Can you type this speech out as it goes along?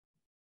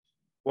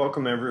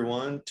Welcome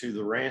everyone to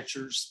the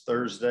Ranchers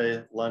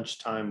Thursday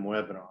Lunchtime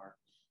webinar.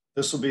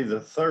 This will be the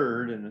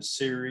third in a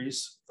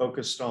series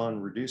focused on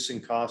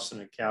reducing costs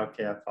in a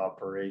cow-calf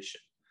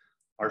operation.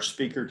 Our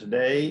speaker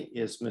today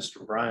is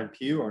Mr. Brian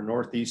Pugh, our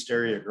Northeast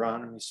Area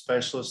Agronomy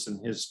Specialist,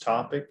 and his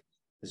topic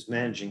is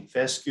managing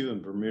fescue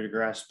and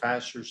Bermudagrass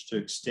pastures to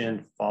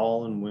extend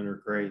fall and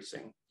winter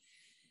grazing.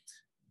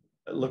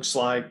 It looks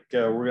like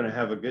we're going to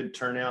have a good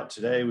turnout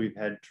today. We've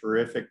had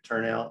terrific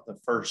turnout the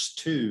first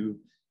two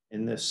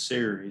in this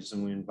series,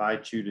 and we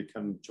invite you to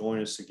come join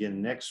us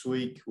again next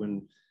week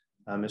when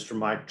Mr.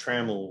 Mike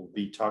Trammell will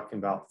be talking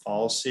about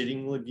fall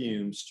seeding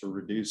legumes to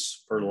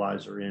reduce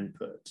fertilizer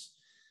inputs.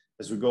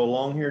 As we go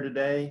along here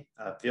today,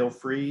 feel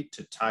free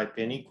to type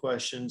any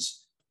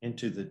questions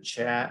into the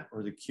chat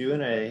or the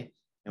Q&A,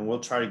 and we'll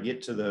try to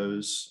get to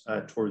those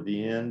toward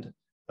the end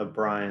of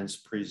Brian's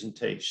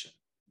presentation.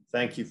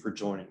 Thank you for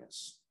joining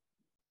us.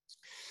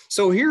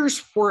 So here's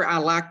where I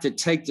like to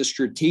take the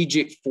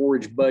strategic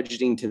forage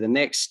budgeting to the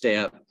next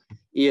step.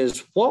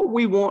 Is what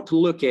we want to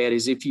look at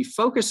is if you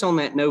focus on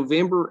that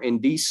November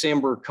and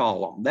December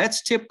column,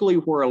 that's typically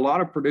where a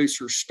lot of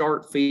producers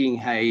start feeding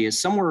hay,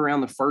 is somewhere around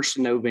the 1st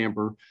of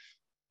November.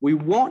 We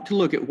want to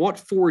look at what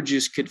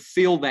forages could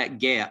fill that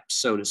gap,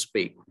 so to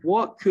speak.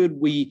 What could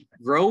we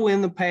grow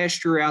in the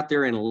pasture out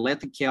there and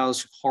let the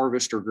cows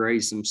harvest or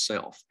graze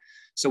themselves?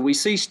 So we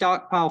see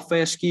stockpile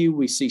fescue,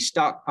 we see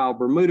stockpile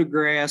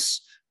Bermudagrass,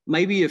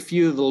 maybe a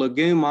few of the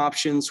legume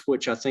options,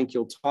 which I think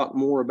you'll talk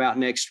more about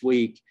next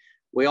week.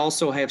 We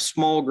also have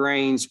small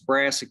grains,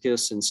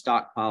 brassicas, and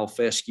stockpile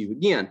fescue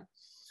again.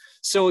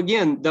 So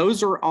again,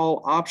 those are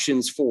all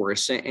options for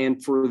us.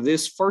 And for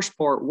this first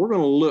part, we're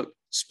going to look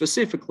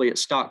specifically at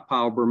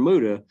stockpile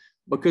Bermuda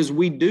because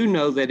we do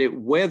know that it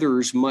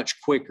weathers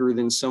much quicker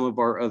than some of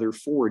our other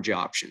forage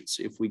options.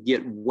 If we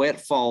get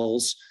wet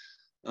falls,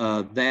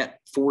 that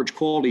forage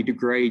quality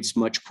degrades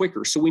much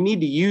quicker. So we need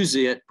to use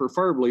it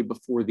preferably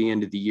before the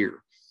end of the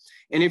year.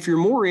 And if you're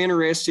more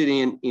interested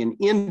in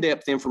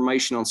in-depth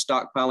information on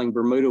stockpiling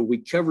Bermuda, we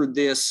covered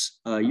this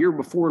year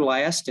before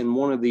last in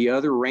one of the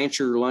other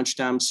Rancher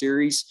Lunchtime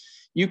series.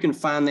 You can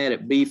find that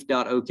at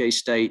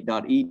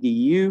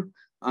beef.okstate.edu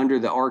under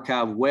the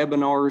archive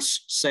webinars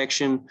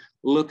section.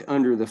 Look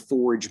under the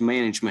forage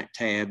management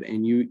tab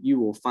and you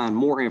will find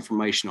more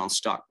information on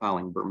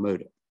stockpiling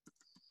Bermuda.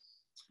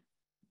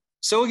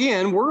 So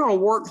again, we're going to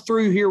work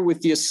through here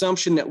with the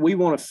assumption that we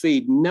want to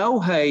feed no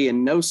hay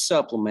and no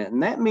supplement.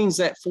 And that means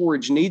that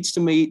forage needs to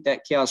meet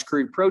that cow's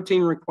crude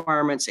protein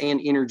requirements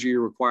and energy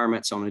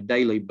requirements on a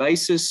daily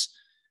basis.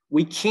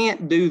 We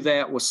can't do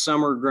that with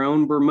summer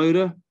grown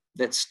Bermuda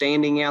that's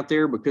standing out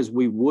there because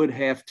we would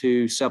have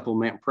to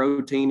supplement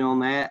protein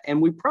on that.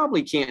 And we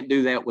probably can't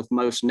do that with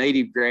most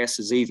native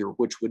grasses either,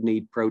 which would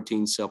need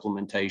protein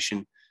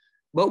supplementation.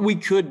 But we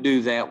could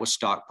do that with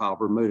stockpile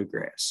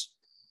Bermudagrass.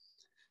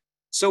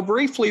 So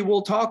briefly,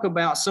 we'll talk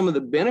about some of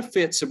the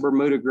benefits of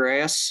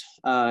Bermudagrass,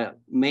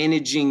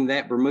 managing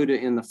that Bermuda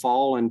in the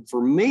fall. And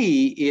for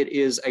me, it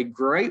is a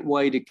great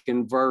way to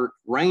convert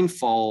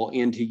rainfall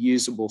into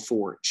usable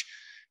forage.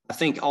 I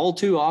think all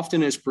too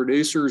often as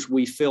producers,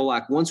 we feel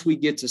like once we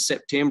get to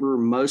September,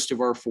 most of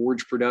our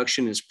forage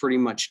production is pretty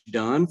much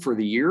done for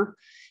the year.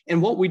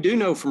 And what we do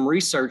know from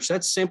research,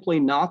 that's simply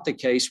not the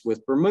case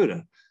with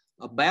Bermuda.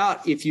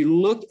 If you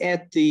look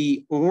at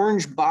the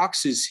orange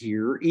boxes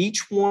here,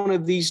 each one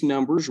of these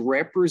numbers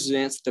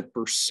represents the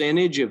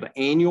percentage of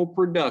annual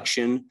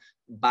production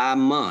by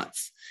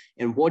month.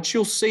 And what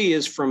you'll see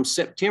is from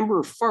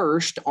September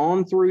 1st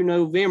on through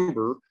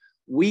November,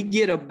 we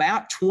get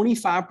about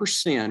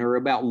 25% or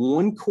about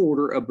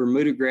 1/4 of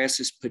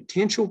Bermudagrass's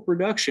potential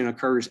production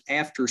occurs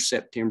after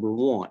September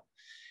 1.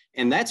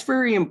 And that's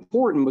very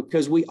important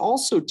because we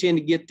also tend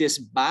to get this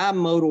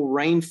bimodal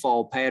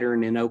rainfall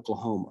pattern in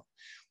Oklahoma.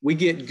 We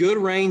get good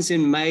rains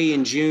in May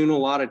and June a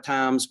lot of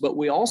times, but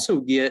we also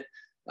get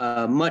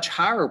much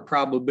higher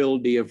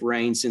probability of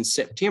rains in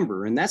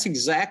September. And that's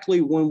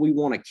exactly when we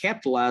want to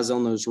capitalize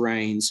on those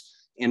rains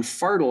and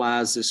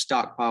fertilize the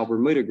stockpile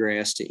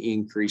Bermudagrass to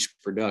increase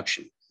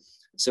production.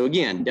 So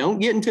again, don't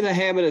get into the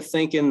habit of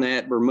thinking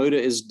that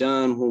Bermuda is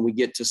done when we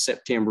get to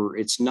September.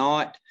 It's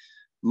not.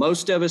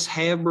 Most of us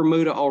have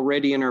Bermuda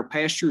already in our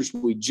pastures.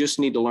 We just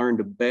need to learn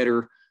to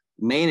better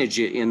manage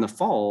it in the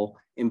fall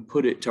and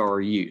put it to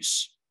our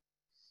use.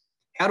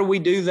 How do we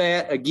do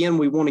that? Again,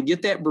 we want to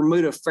get that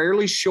Bermuda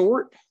fairly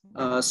short,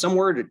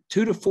 somewhere to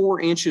 2 to 4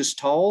 inches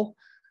tall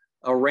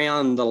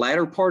around the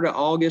latter part of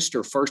August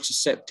or 1st of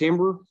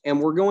September.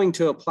 And we're going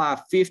to apply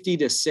 50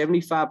 to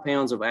 75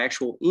 pounds of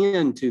actual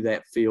into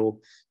that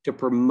field to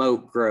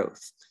promote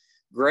growth.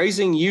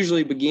 Grazing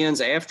usually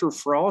begins after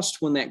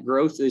frost when that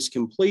growth is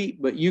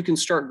complete, but you can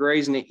start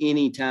grazing at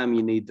any time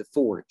you need the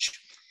forage.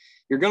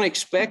 You're going to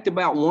expect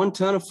about 1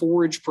 ton of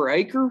forage per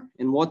acre.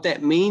 And what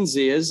that means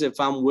is if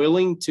I'm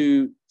willing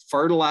to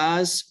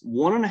fertilize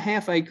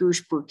 1.5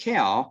 acres per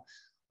cow,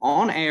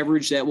 on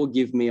average, that will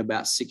give me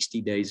about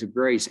 60 days of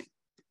grazing.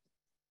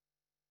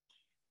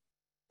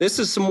 This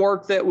is some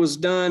work that was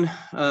done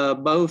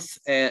both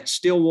at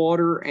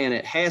Stillwater and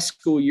at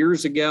Haskell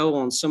years ago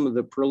on some of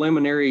the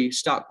preliminary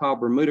stockpile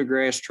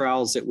Bermudagrass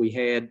trials that we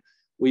had.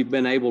 We've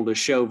been able to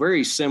show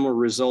very similar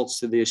results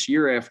to this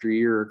year after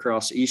year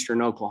across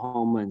eastern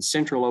Oklahoma and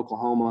central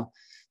Oklahoma.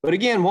 But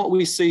again, what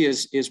we see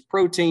is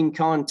protein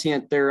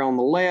content there on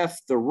the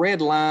left. The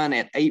red line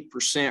at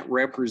 8%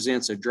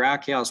 represents a dry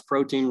cow's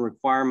protein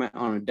requirement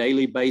on a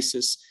daily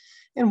basis.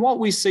 And what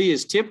we see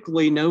is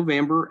typically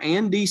November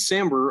and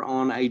December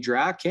on a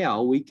dry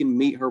cow, we can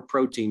meet her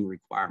protein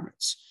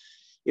requirements.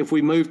 If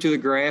we move to the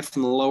graph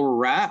in the lower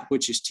right,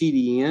 which is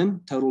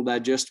TDN, total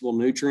digestible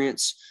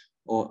nutrients,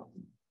 or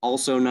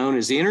also known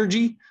as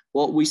energy,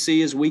 what we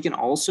see is we can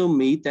also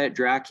meet that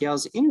dry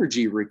cow's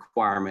energy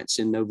requirements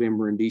in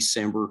November and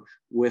December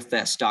with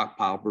that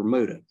stockpile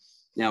Bermuda.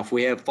 Now, if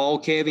we have fall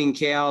calving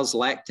cows,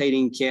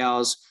 lactating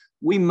cows,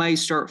 we may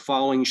start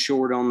falling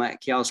short on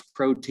that cow's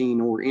protein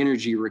or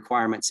energy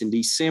requirements in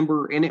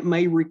December, and it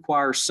may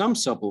require some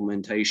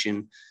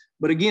supplementation.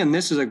 But again,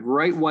 this is a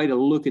great way to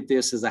look at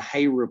this as a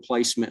hay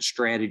replacement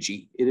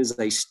strategy. It is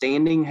a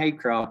standing hay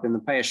crop in the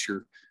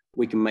pasture.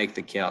 We can make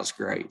the cows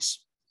graze.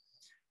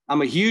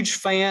 I'm a huge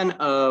fan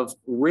of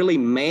really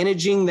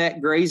managing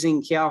that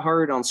grazing cow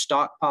herd on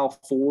stockpile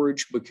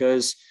forage,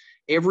 because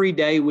every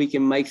day we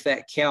can make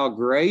that cow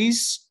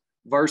graze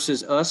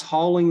versus us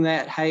hauling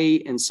that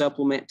hay and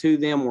supplement to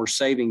them, we're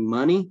saving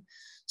money.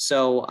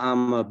 So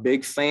I'm a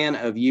big fan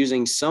of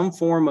using some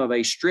form of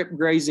a strip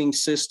grazing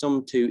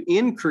system to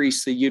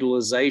increase the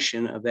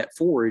utilization of that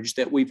forage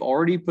that we've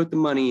already put the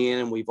money in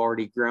and we've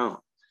already grown.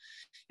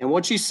 And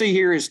what you see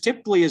here is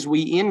typically as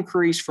we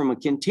increase from a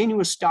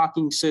continuous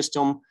stocking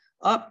system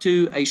up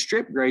to a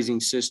strip grazing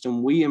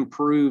system, we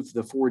improve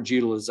the forage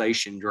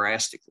utilization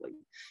drastically.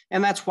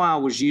 And that's why I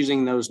was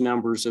using those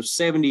numbers of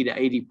 70 to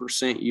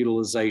 80%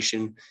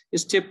 utilization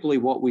is typically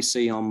what we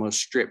see on most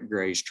strip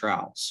graze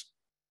trials.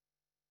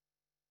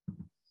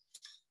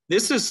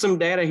 This is some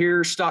data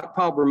here,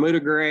 stockpile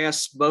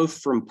Bermudagrass, both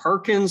from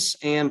Perkins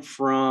and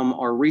from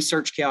our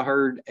research cow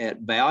herd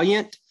at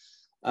Valiant.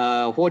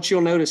 What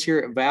you'll notice here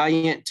at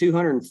Valiant,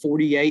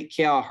 248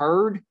 cow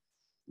herd.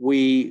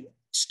 We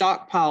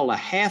stockpile a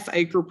 ½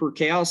 acre per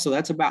cow, so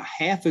that's about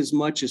half as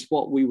much as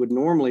what we would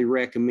normally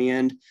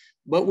recommend,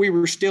 but we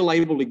were still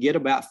able to get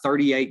about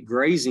 38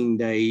 grazing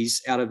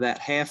days out of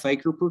that ½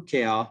 acre per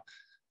cow,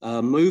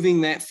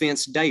 moving that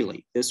fence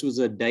daily. This was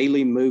a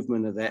daily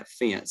movement of that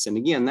fence. And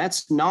again,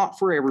 that's not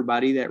for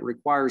everybody. That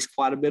requires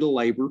quite a bit of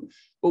labor,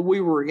 but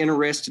we were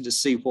interested to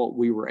see what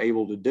we were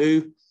able to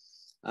do.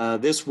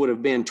 This would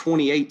have been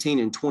 2018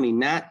 and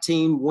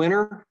 2019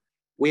 winter.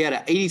 We had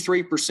an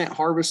 83%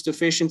 harvest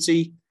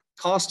efficiency.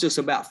 Cost us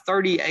about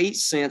 38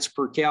 cents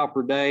per cow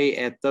per day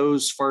at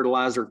those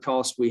fertilizer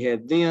costs we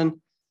had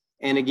then.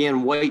 And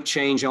again, weight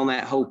change on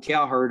that whole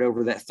cow herd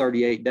over that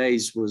 38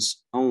 days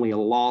was only a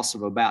loss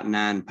of about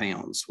 9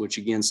 pounds, which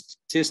again,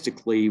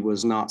 statistically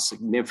was not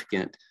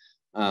significant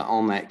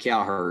on that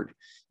cow herd.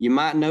 You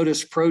might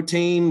notice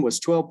protein was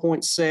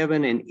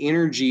 12.7 and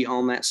energy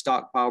on that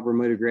stockpile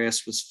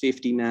Bermudagrass was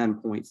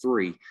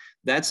 59.3.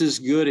 That's as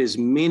good as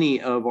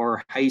many of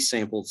our hay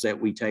samples that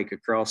we take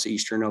across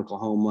eastern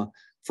Oklahoma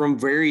from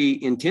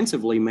very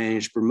intensively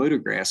managed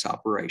Bermudagrass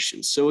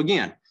operations. So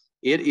again,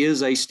 it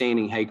is a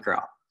standing hay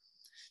crop.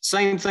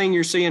 Same thing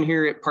you're seeing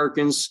here at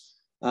Perkins.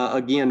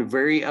 Again,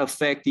 very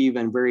effective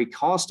and very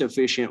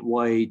cost-efficient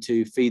way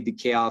to feed the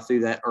cow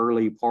through that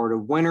early part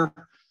of winter.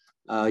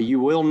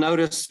 You will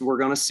notice we're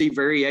going to see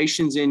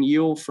variations in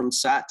yield from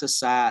site to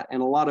site,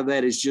 and a lot of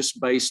that is just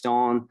based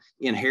on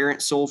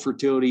inherent soil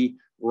fertility,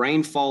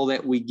 rainfall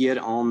that we get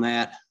on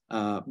that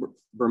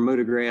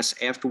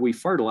Bermudagrass after we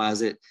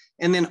fertilize it,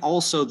 and then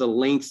also the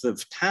length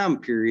of time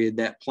period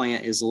that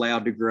plant is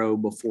allowed to grow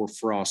before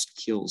frost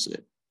kills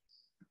it.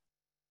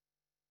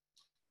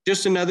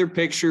 Just another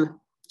picture,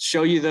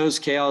 show you those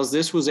cows.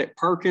 This was at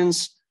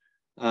Perkins.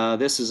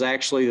 This is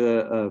actually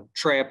the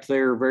trap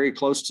there very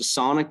close to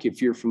Sonic,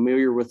 if you're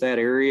familiar with that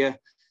area.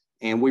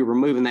 And we were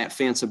moving that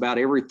fence about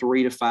every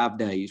 3 to 5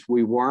 days.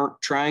 We weren't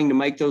trying to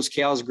make those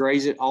cows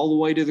graze it all the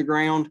way to the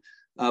ground,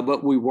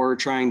 but we were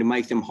trying to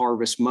make them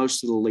harvest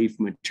most of the leaf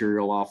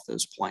material off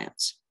those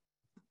plants.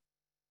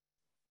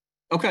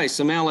 Okay,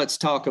 so now let's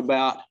talk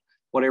about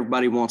what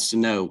everybody wants to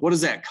know. What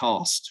does that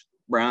cost?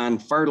 Brian,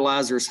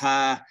 fertilizer's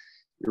high.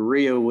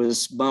 Urea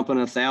was bumping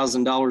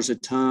 $1,000 a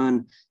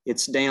ton.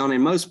 It's down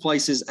in most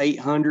places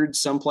 $800,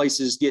 some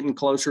places getting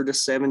closer to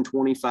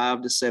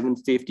 $725 to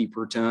 $750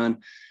 per ton.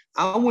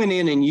 I went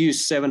in and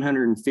used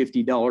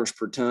 $750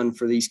 per ton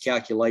for these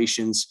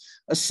calculations,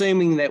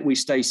 assuming that we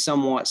stay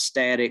somewhat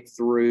static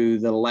through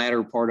the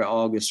latter part of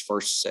August,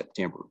 1st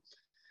September.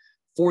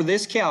 For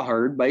this cow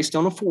herd, based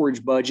on a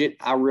forage budget,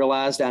 I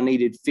realized I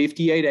needed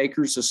 58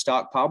 acres of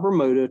stockpile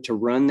Bermuda to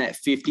run that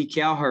 50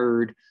 cow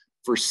herd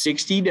for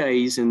 60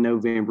 days in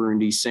November and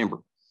December.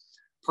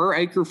 Per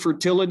acre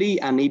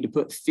fertility, I need to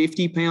put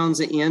 50 pounds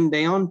of N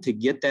down to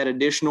get that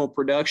additional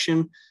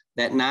production.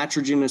 That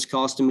nitrogen is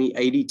costing me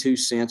 82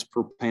 cents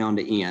per pound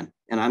of N.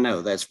 And I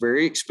know that's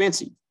very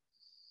expensive.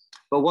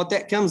 But what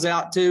that comes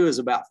out to is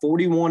about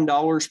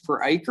 $41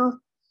 per acre,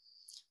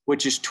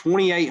 which is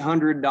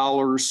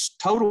 $2,800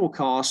 total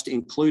cost,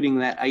 including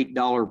that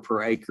 $8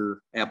 per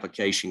acre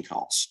application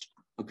cost.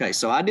 Okay,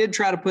 so I did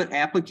try to put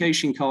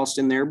application cost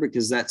in there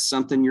because that's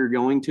something you're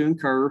going to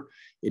incur.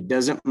 It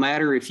doesn't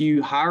matter if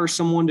you hire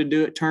someone to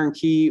do it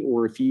turnkey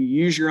or if you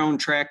use your own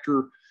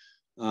tractor.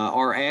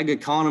 Our ag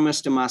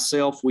economist and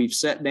myself, we've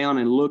sat down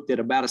and looked at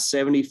about a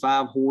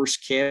 75 horse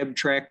cab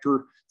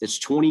tractor that's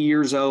 20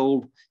 years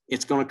old.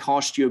 It's going to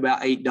cost you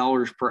about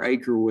 $8 per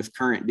acre with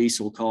current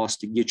diesel cost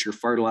to get your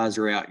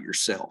fertilizer out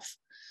yourself.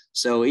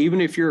 So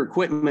even if your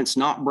equipment's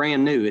not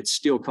brand new, it's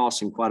still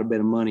costing quite a bit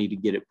of money to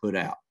get it put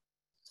out.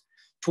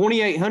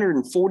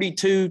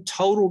 $2,842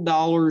 total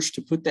dollars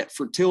to put that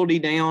fertility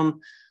down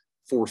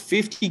for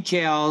 50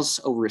 cows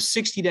over a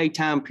 60-day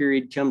time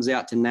period comes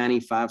out to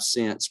 95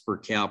 cents per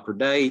cow per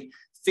day.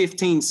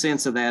 15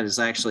 cents of that is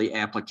actually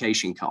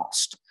application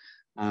cost.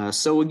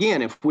 So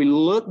again, if we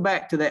look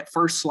back to that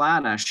first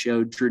slide I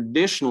showed,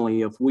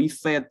 traditionally, if we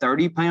fed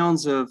 30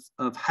 pounds of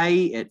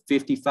hay at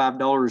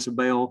 $55 a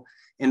bale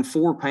and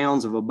 4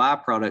 pounds of a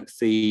byproduct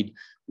feed,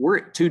 we're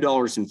at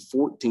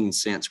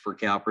 $2.14 per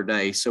cow per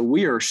day. So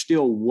we are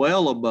still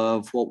well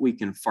above what we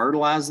can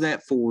fertilize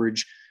that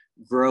forage,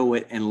 grow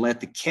it, and let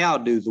the cow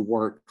do the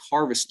work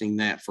harvesting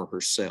that for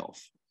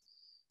herself.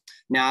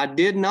 Now, I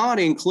did not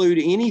include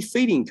any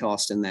feeding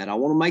cost in that. I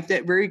want to make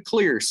that very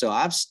clear. So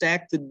I've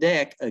stacked the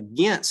deck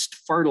against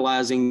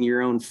fertilizing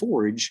your own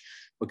forage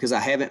because I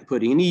haven't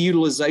put any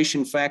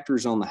utilization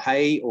factors on the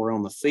hay or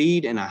on the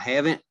feed, and I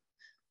haven't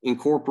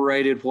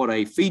incorporated what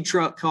a feed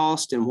truck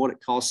costs and what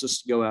it costs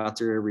us to go out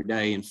there every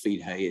day and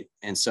feed hay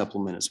and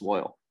supplement as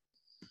well.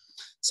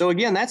 So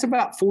again, that's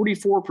about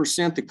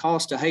 44% the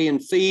cost of hay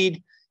and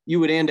feed. You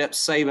would end up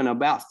saving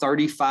about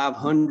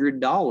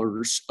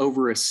 $3,500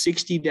 over a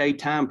 60-day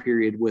time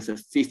period with a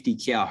 50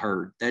 cow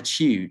herd. That's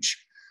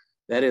huge.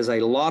 That is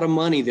a lot of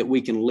money that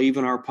we can leave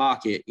in our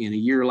pocket in a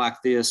year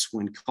like this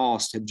when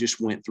costs have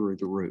just went through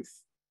the roof.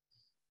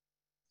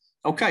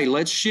 Okay,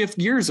 let's shift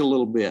gears a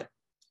little bit.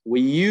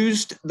 We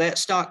used that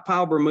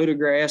stockpile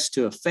Bermudagrass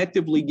to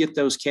effectively get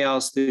those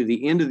cows through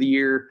the end of the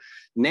year.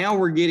 Now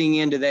we're getting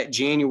into that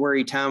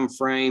January time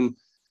frame.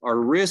 Our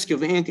risk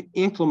of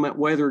inclement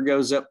weather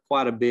goes up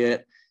quite a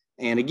bit.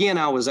 And again,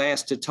 I was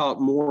asked to talk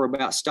more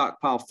about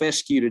stockpile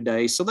fescue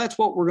today. So that's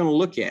what we're going to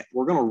look at.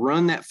 We're going to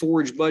run that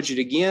forage budget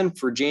again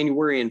for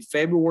January and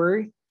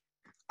February.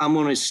 I'm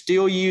going to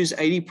still use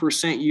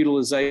 80%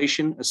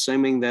 utilization,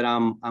 assuming that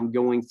I'm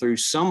going through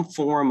some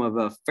form of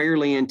a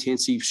fairly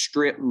intensive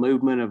strip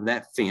movement of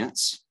that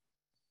fence.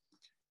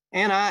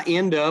 And I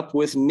end up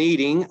with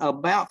needing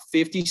about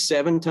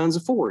 57 tons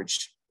of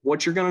forage.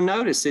 What you're going to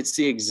notice, it's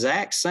the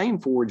exact same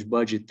forage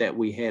budget that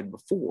we had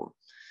before.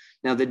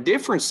 Now, the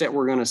difference that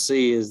we're going to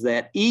see is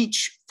that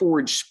each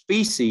forage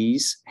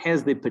species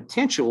has the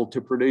potential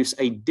to produce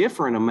a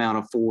different amount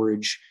of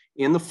forage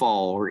in the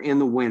fall or in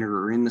the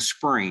winter or in the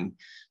spring.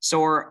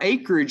 So our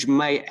acreage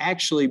may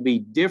actually be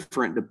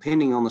different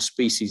depending on the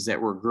species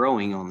that we're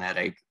growing on that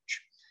acreage.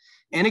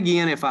 And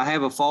again, if I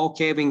have a fall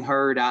calving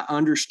herd, I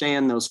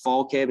understand those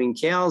fall calving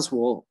cows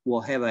will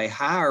have a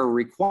higher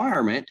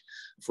requirement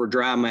for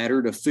dry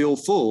matter to fill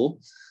full.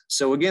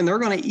 So again, they're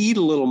going to eat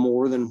a little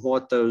more than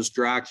what those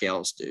dry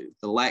cows do,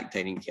 the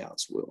lactating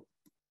cows will.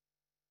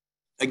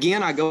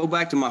 Again, I go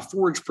back to my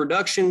forage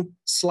production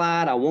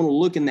slide. I want to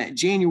look in that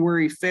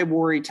January,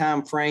 February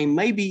time frame,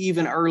 maybe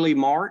even early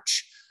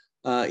March,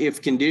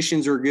 if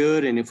conditions are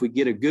good and if we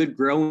get a good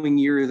growing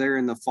year there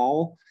in the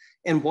fall.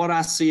 And what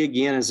I see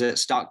again is that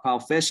stockpile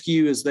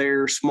fescue is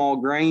there, small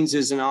grains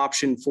is an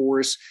option for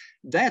us.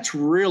 That's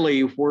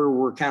really where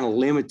we're kind of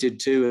limited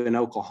to in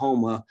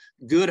Oklahoma.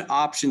 Good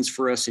options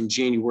for us in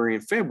January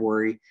and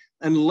February,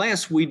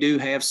 unless we do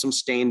have some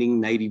standing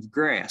native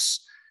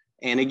grass.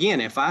 And again,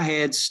 if I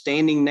had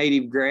standing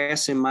native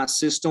grass in my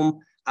system,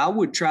 I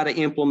would try to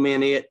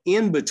implement it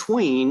in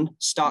between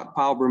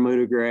stockpile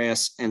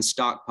Bermudagrass and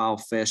stockpile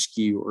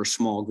fescue or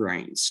small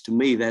grains. To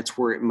me, that's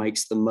where it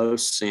makes the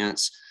most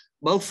sense,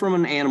 both from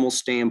an animal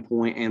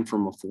standpoint and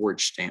from a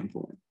forage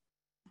standpoint.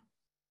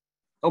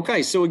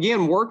 Okay, so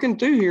again, working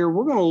through here,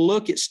 we're going to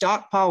look at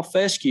stockpile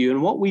fescue.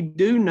 And what we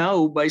do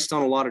know based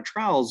on a lot of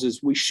trials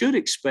is we should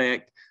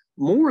expect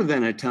more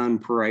than a ton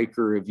per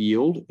acre of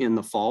yield in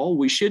the fall.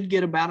 We should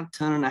get about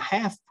 1.5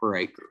 tons per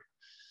acre.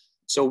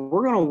 So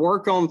we're going to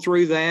work on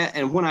through that.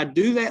 And when I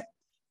do that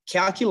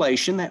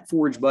calculation, that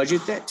forage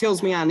budget, that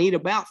tells me I need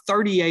about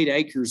 38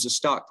 acres of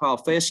stockpile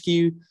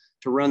fescue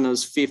to run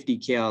those 50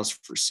 cows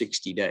for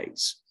 60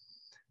 days.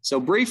 So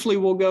briefly,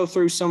 we'll go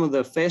through some of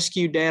the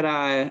fescue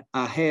data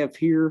I have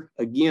here.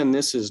 Again,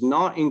 this is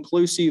not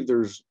inclusive.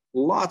 There's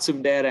lots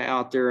of data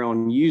out there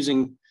on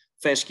using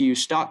fescue,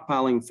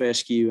 stockpiling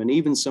fescue, and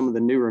even some of the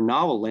newer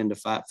novel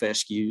endophyte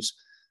fescues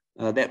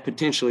that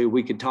potentially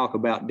we could talk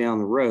about down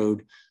the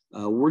road.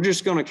 We're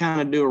just going to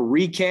kind of do a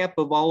recap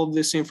of all of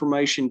this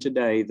information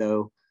today,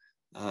 though,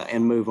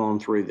 and move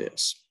on through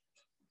this.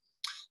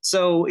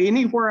 So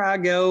anywhere I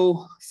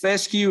go,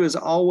 fescue is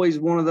always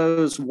one of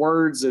those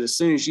words that as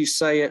soon as you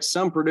say it,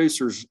 some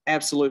producers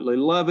absolutely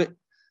love it.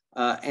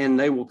 And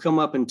they will come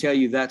up and tell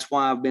you that's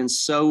why I've been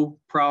so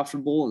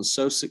profitable and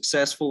so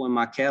successful in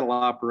my cattle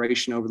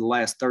operation over the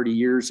last 30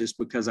 years is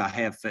because I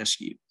have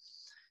fescue.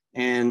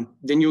 And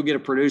then you'll get a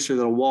producer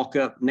that'll walk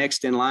up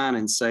next in line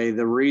and say,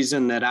 the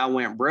reason that I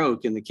went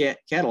broke in the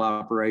cattle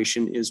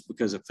operation is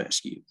because of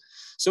fescue.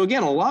 So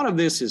again, a lot of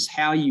this is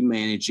how you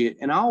manage it.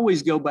 And I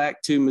always go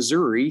back to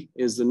Missouri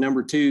is the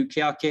 #2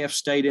 cow-calf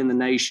state in the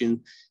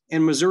nation.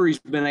 And Missouri's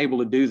been able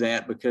to do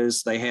that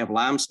because they have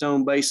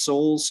limestone-based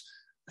soils.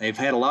 They've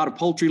had a lot of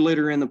poultry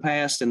litter in the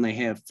past, and they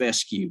have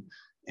fescue.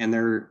 And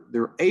they're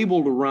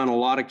able to run a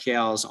lot of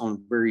cows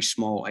on very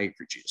small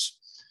acreages.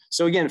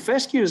 So again,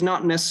 fescue is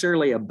not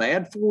necessarily a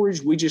bad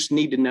forage. We just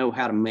need to know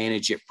how to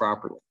manage it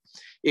properly.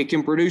 It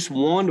can produce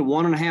 1 to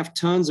 1.5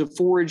 tons of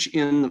forage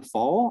in the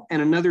fall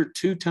and another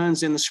 2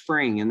 tons in the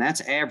spring, and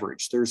that's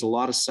average. There's a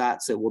lot of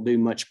sites that will do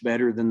much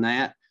better than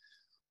that.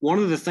 One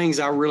of the things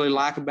I really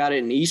like about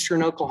it in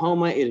eastern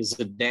Oklahoma, it is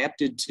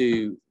adapted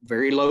to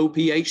very low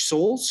pH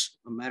soils.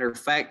 As a matter of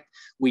fact,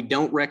 we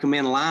don't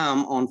recommend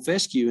lime on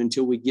fescue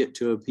until we get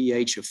to a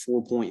pH of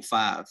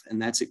 4.5, and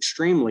that's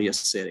extremely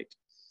acidic.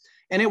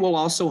 And it will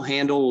also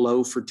handle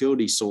low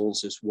fertility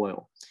soils as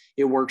well.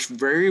 It works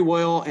very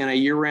well in a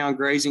year-round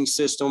grazing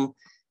system,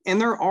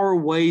 and there are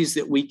ways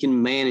that we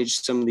can manage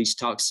some of these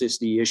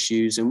toxicity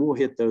issues, and we'll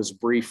hit those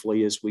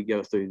briefly as we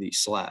go through these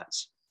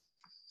slides.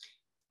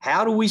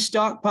 How do we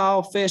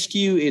stockpile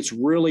fescue? It's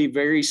really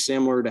very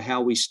similar to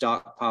how we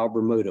stockpile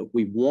Bermuda.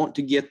 We want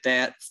to get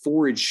that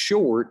forage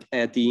short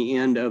at the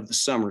end of the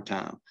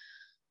summertime.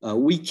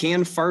 We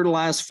can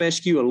fertilize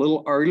fescue a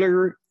little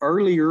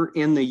earlier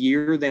in the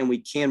year than we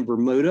can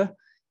Bermuda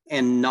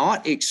and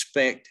not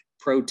expect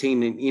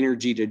protein and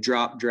energy to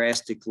drop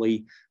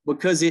drastically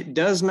because it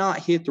does not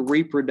hit the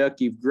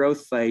reproductive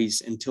growth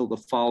phase until the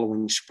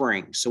following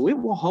spring. So it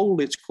will hold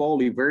its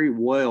quality very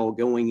well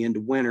going into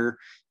winter,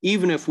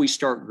 even if we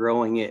start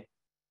growing it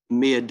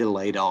mid to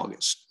late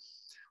August.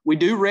 We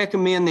do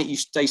recommend that you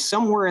stay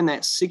somewhere in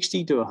that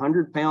 60 to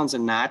 100 pounds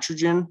of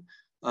nitrogen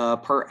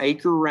per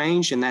acre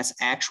range, and that's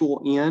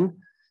actual N.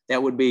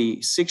 That would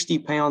be 60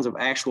 pounds of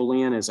actual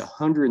N as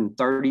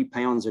 130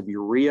 pounds of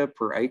urea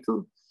per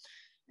acre.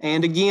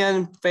 And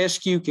again,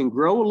 fescue can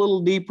grow a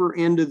little deeper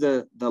into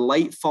the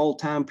late fall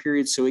time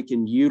period so it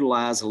can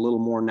utilize a little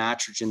more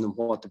nitrogen than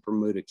what the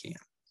Bermuda can.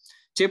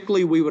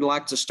 Typically, we would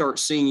like to start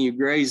seeing you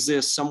graze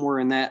this somewhere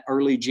in that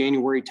early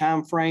January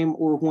timeframe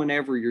or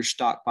whenever your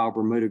stockpile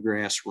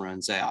Bermudagrass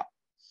runs out.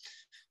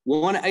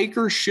 1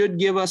 acre should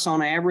give us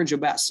on average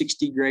about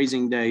 60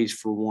 grazing days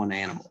for 1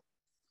 animal.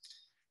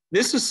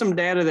 This is some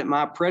data that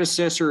my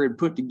predecessor had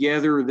put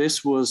together.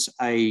 This was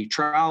a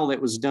trial that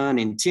was done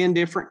in 10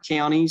 different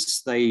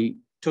counties. They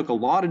took a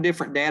lot of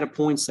different data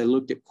points. They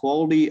looked at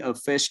quality of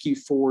fescue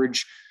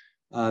forage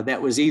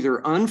that was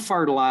either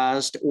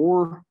unfertilized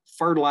or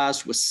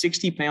fertilized with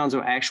 60 pounds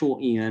of actual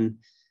N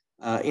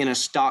in a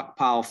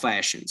stockpile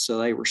fashion. So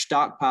they were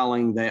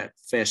stockpiling that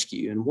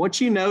fescue. And what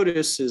you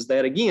notice is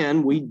that,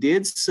 again, we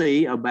did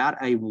see about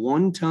a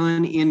 1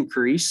 ton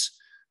increase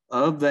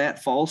of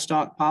that fall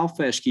stockpile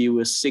fescue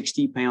with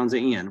 60 pounds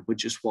of N,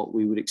 which is what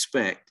we would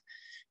expect.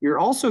 You're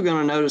also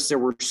going to notice there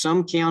were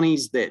some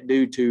counties that,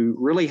 due to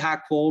really high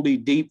quality,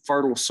 deep,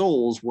 fertile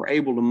soils, were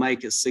able to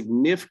make a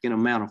significant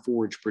amount of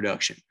forage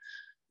production.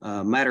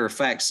 Matter of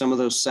fact, some of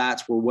those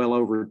sites were well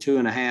over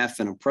 2.5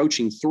 and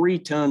approaching 3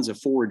 tons of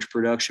forage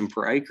production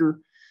per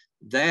acre.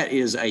 That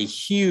is a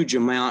huge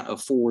amount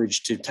of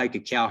forage to take a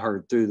cow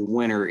herd through the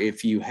winter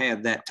if you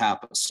have that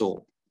type of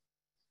soil.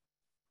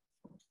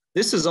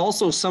 This is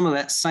also some of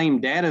that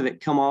same data that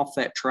come off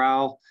that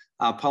trial.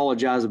 I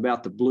apologize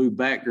about the blue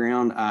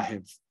background. I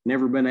have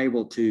never been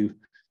able to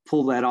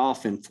pull that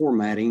off in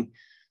formatting.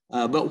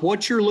 But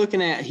what you're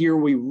looking at here,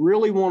 we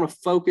really want to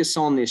focus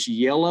on this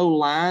yellow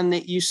line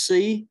that you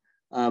see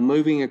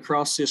moving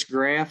across this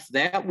graph.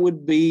 That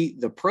would be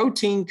the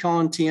protein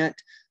content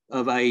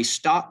of a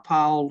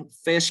stockpiled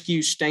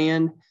fescue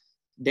stand.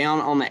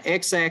 Down on the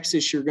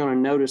x-axis, you're going to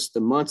notice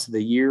the months of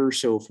the year.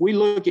 So if we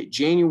look at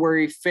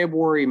January,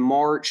 February,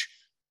 March,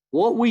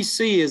 what we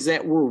see is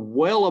that we're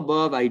well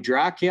above a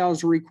dry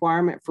cow's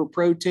requirement for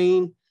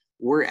protein.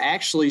 We're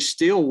actually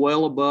still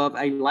well above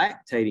a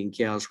lactating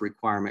cow's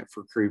requirement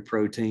for crude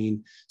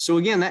protein. So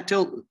again, that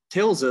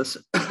tells us,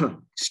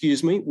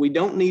 excuse me, we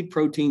don't need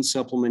protein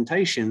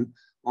supplementation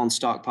on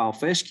stockpile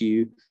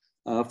fescue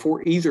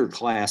for either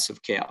class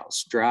of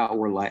cows, dry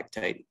or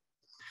lactating.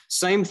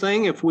 Same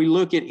thing if we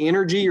look at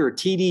energy or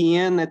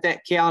TDN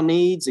that cow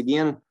needs.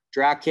 Again,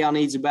 dry cow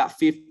needs about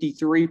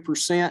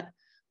 53%.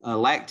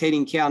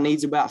 Lactating cow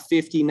needs about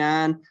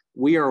 59%.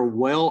 We are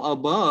well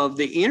above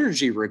the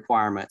energy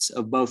requirements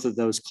of both of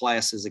those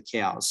classes of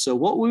cows. So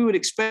what we would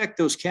expect,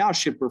 those cows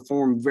should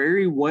perform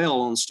very well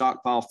on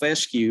stockpile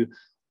fescue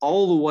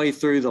all the way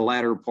through the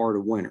latter part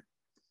of winter.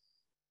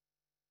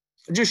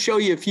 I'll just show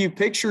you a few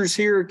pictures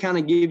here, kind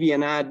of give you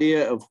an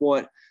idea of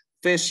what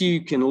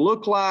fescue can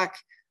look like.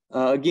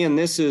 Again,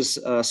 this is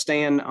a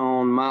stand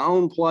on my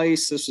own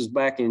place. This was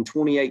back in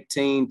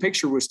 2018.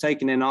 Picture was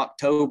taken in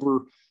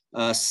October.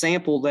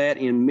 Sampled that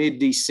in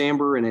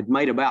mid-December and had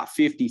made about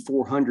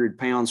 5,400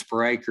 pounds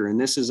per acre. And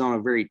this is on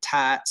a very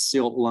tight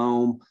silt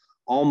loam,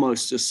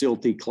 almost a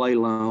silty clay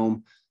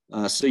loam.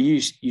 So you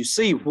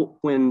see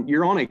when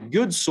you're on a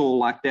good soil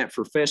like that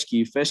for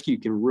fescue, fescue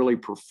can really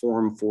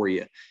perform for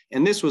you.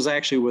 And this was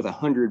actually with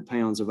 100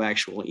 pounds of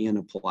actual N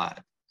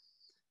applied.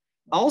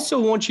 I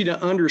also want you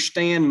to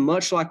understand,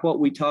 much like what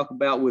we talk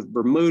about with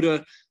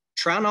Bermuda,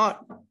 try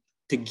not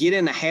to get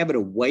in the habit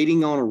of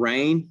waiting on a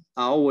rain.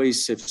 I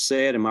always have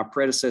said, and my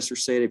predecessor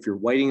said, if you're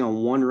waiting on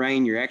one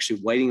rain, you're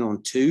actually waiting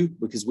on two,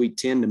 because we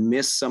tend to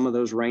miss some of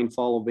those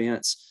rainfall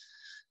events.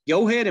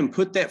 Go ahead and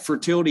put that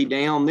fertility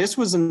down. This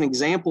was an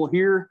example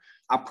here.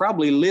 I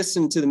probably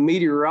listened to the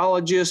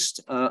meteorologist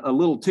a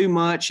little too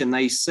much, and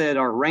they said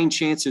our rain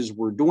chances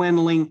were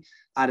dwindling.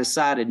 I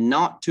decided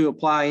not to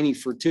apply any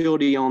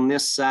fertility on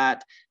this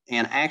site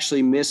and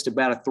actually missed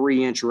about a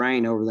 3-inch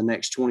rain over the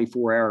next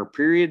 24-hour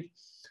period.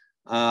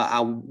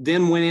 I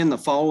then went in the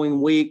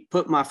following week,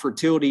 put my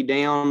fertility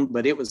down,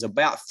 but it was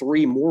about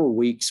 3 more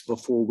weeks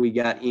before we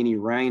got any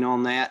rain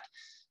on that.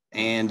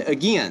 And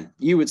again,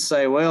 you would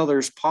say, well,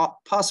 there's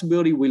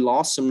possibility we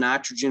lost some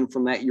nitrogen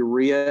from that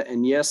urea.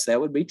 And yes, that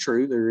would be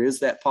true. There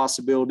is that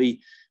possibility.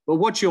 But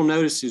what you'll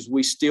notice is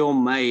we still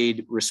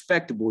made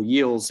respectable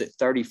yields at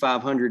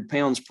 3,500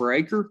 pounds per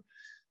acre.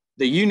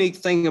 The unique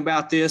thing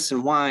about this,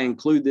 and why I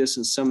include this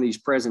in some of these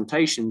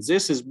presentations,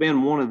 this has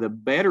been one of the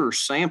better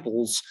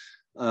samples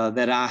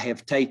that I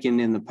have taken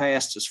in the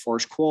past as far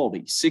as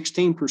quality.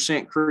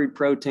 16% crude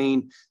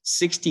protein,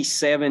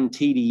 67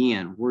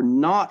 TDN. We're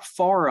not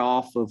far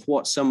off of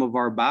what some of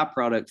our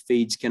byproduct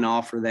feeds can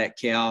offer that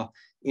cow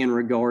in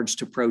regards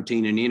to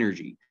protein and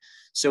energy.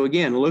 So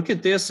again, look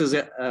at this as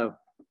a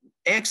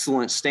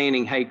excellent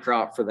standing hay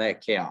crop for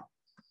that cow.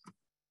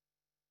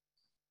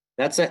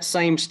 That's that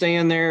same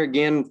stand there.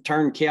 Again,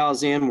 turn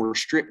cows in. We're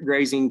strip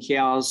grazing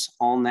cows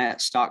on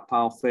that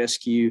stockpile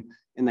fescue,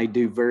 and they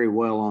do very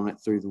well on it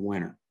through the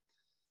winter.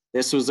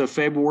 This was a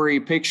February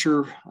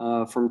picture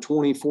from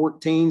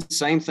 2014.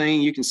 Same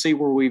thing. You can see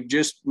where we've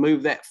just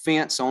moved that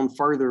fence on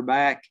further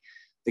back.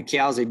 The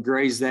cows had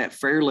grazed that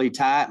fairly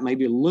tight,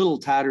 maybe a little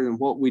tighter than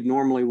what we'd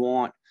normally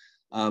want.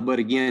 But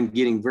again,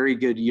 getting very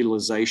good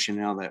utilization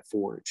out of that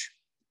forage.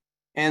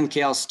 And the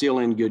cow's still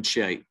in good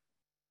shape.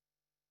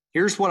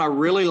 Here's what I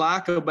really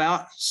like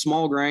about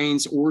small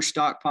grains or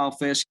stockpile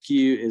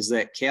fescue is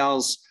that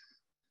cows,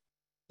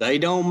 they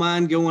don't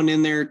mind going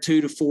in there 2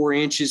 to 4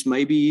 inches,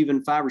 maybe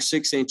even 5 or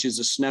 6 inches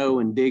of snow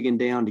and digging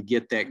down to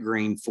get that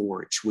green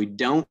forage. We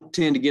don't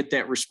tend to get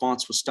that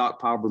response with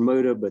stockpile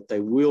Bermuda, but they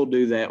will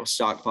do that with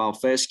stockpile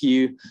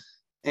fescue.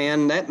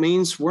 And that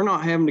means we're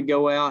not having to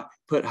go out,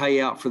 put hay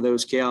out for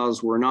those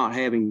cows. We're not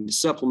having to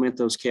supplement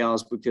those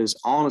cows because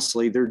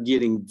honestly, they're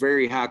getting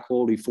very high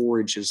quality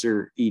forage as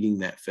they're eating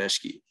that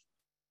fescue.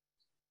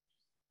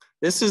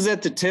 This is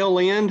at the tail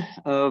end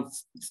of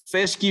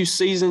fescue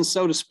season,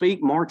 so to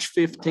speak, March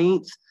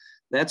 15th.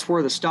 That's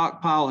where the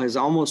stockpile has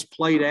almost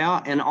played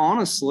out. And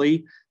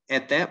honestly,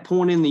 at that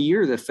point in the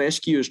year, the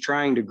fescue is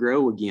trying to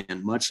grow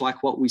again, much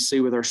like what we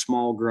see with our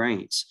small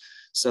grains.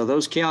 So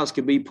those cows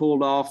could be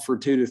pulled off for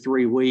 2 to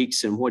 3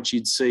 weeks, and what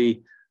you'd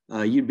see,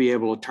 you'd be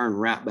able to turn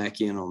right back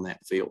in on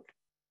that field.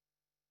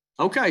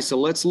 Okay, so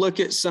let's look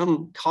at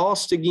some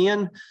cost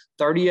again.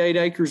 38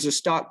 acres of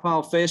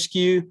stockpile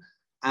fescue.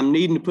 I'm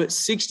needing to put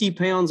 60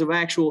 pounds of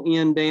actual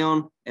N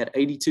down at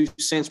 82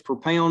 cents per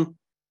pound.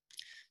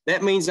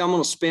 That means I'm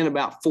going to spend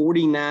about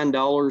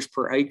 $49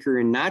 per acre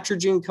in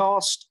nitrogen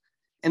cost.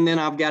 And then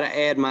I've got to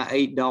add my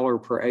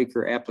 $8 per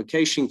acre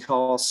application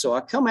cost. So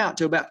I come out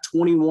to about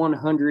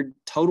 $2,100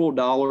 total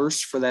dollars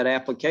for that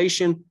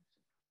application.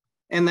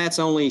 And that's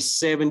only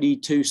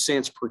 72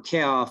 cents per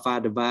cow if I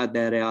divide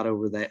that out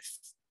over that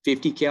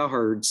 50 cow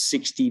herd,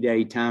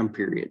 60-day time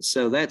period.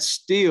 So that's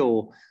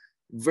still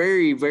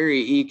very, very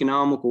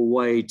economical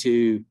way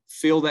to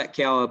fill that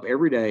cow up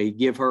every day,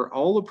 give her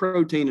all the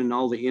protein and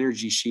all the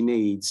energy she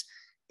needs.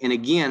 And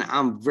again,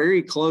 I'm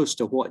very close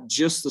to what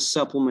just the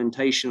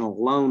supplementation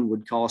alone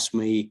would cost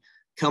me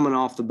coming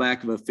off the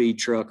back of a feed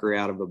truck or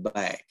out of a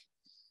bag.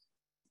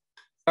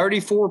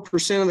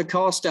 34% of the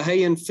cost of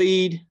hay and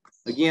feed.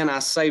 Again, I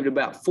saved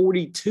about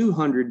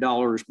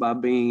 $4,200 by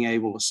being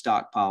able to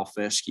stockpile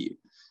fescue.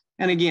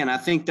 And again, I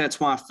think that's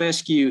why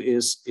fescue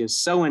is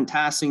so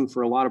enticing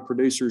for a lot of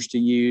producers to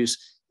use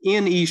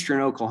in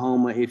eastern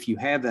Oklahoma if you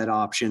have that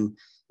option,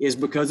 is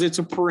because it's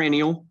a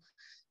perennial.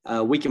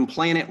 We can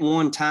plant it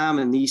one time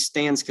and these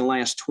stands can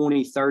last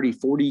 20, 30,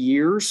 40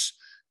 years.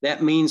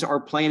 That means our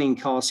planting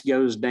cost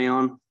goes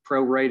down,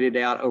 prorated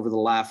out over the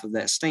life of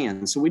that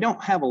stand. So we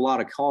don't have a lot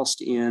of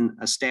cost in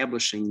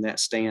establishing that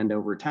stand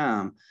over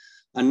time.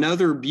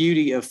 Another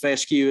beauty of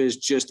fescue is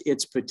just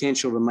its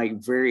potential to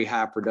make very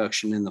high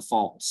production in the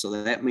fall.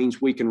 So that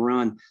means we can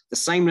run the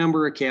same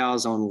number of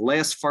cows on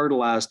less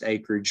fertilized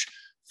acreage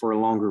for a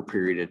longer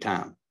period of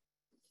time.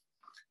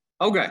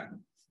 Okay.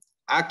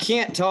 I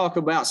can't talk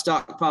about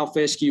stockpile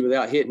fescue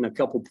without hitting a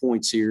couple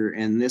points here,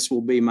 and this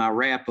will be my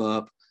wrap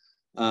up.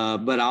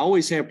 But I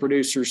always have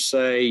producers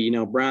say, you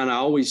know, Brian, I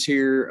always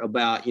hear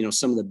about, you know,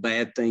 some of the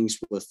bad things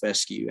with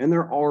fescue, and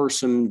there are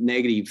some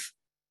negative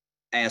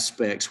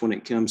aspects when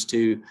it comes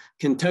to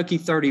Kentucky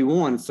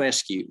 31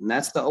 fescue, and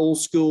that's the old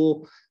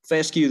school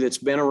fescue that's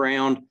been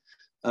around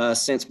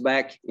since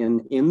back in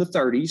the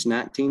 30s,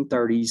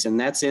 1930s, and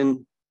that's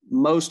in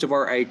most of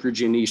our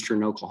acreage in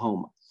eastern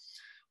Oklahoma.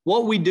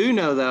 What we do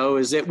know, though,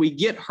 is that we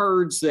get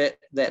herds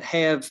that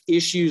have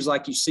issues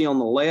like you see on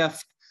the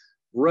left: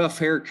 rough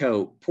hair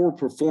coat, poor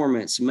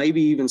performance,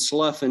 maybe even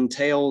sloughing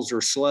tails or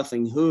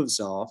sloughing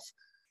hooves off.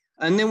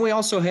 And then we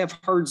also have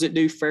herds that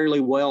do fairly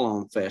well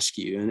on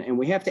fescue. And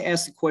we have to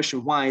ask the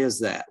question, why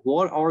is that?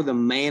 What are the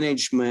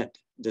management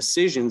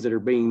decisions that are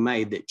being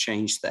made that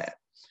change that?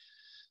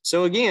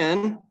 So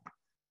again,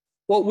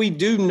 what we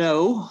do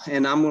know,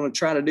 and I'm going to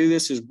try to do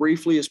this as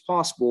briefly as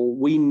possible,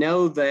 we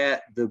know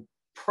that the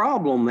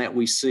problem that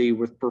we see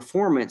with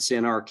performance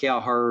in our cow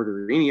herd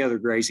or any other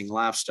grazing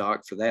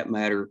livestock for that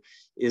matter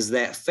is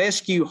that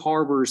fescue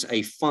harbors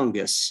a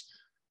fungus,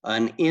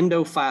 an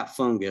endophyte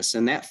fungus,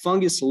 and that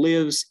fungus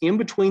lives in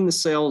between the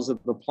cells of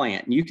the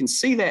plant. And you can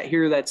see that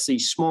here. That's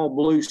these small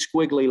blue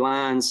squiggly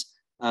lines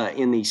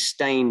in these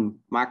stained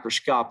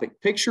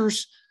microscopic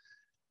pictures.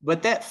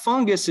 But that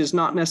fungus is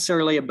not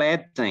necessarily a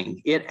bad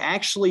thing. It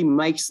actually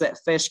makes that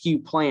fescue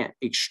plant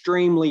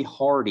extremely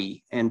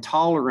hardy and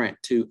tolerant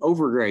to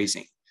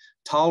overgrazing,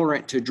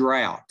 tolerant to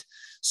drought.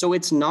 So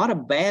it's not a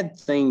bad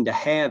thing to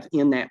have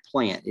in that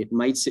plant. It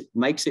makes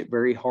it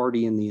very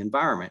hardy in the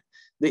environment.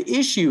 The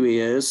issue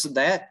is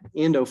that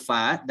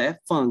endophyte, that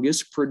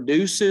fungus,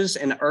 produces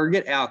an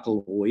ergot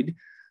alkaloid,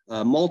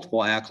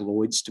 multiple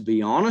alkaloids to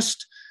be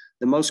honest.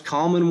 The most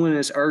common one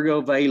is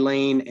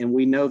ergovaline, and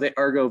we know that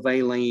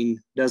ergovaline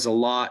does a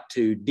lot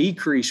to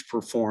decrease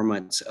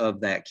performance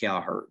of that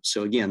cow herd.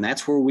 So again,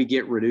 that's where we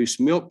get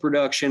reduced milk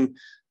production,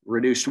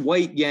 reduced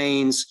weight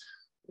gains,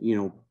 you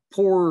know,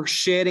 poor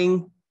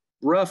shedding,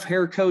 rough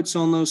hair coats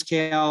on those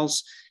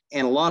cows.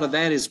 And a lot of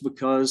that is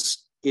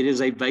because it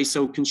is a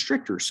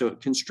vasoconstrictor. So it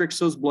constricts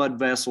those blood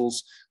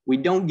vessels. We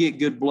don't get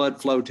good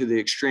blood flow to the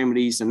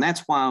extremities. And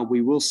that's why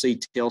we will see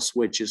tail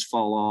switches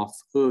fall off,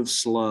 hooves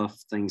slough,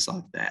 things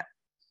like that.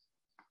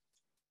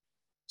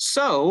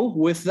 So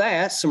with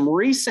that, some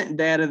recent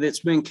data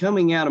that's been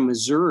coming out of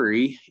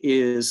Missouri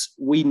is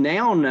we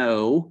now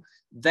know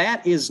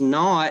that is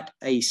not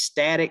a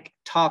static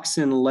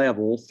toxin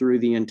level through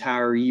the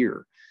entire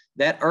year.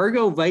 That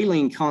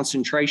ergovaline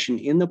concentration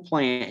in the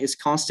plant is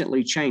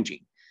constantly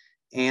changing.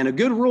 And a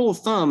good rule of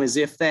thumb is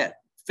if that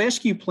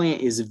fescue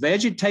plant is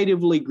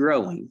vegetatively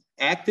growing,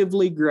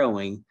 actively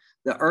growing,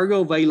 the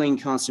ergovaline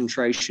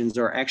concentrations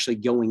are actually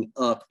going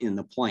up in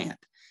the plant.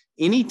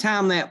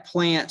 Anytime that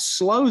plant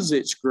slows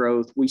its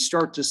growth, we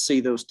start to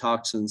see those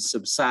toxins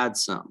subside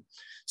some.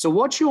 So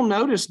what you'll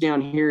notice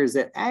down here is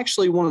that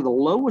actually one of the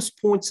lowest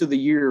points of the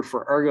year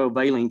for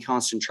ergovaline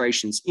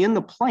concentrations in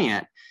the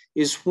plant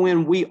is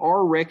when we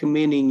are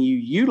recommending you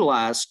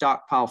utilize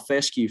stockpile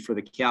fescue for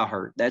the cow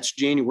herd. That's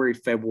January,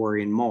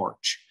 February, and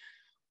March.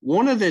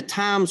 One of the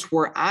times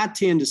where I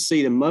tend to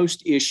see the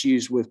most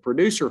issues with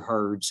producer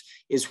herds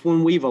is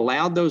when we've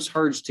allowed those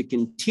herds to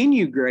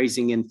continue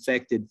grazing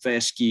infected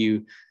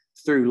fescue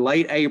through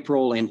late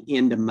April and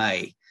into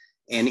May.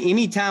 And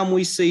anytime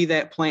we see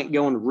that plant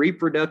go into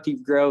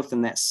reproductive growth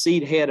and that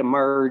seed head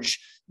emerge,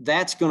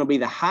 that's going to be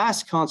the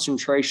highest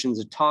concentrations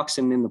of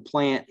toxin in the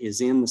plant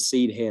is in the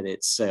seed head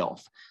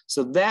itself.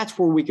 So that's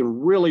where we can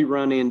really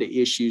run into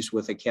issues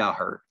with a cow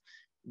herd.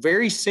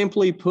 Very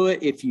simply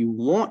put, if you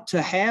want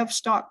to have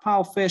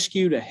stockpile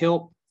fescue to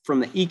help from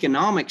the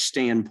economic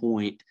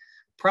standpoint,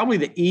 probably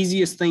the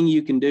easiest thing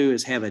you can do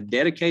is have a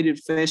dedicated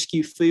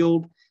fescue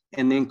field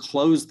and then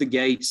close the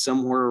gate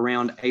somewhere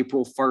around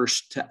April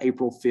 1st to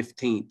April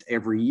 15th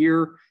every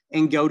year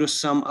and go to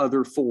some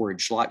other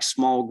forage like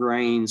small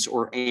grains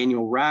or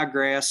annual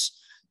ryegrass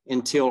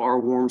until our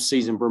warm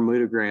season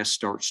Bermudagrass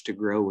starts to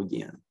grow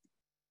again.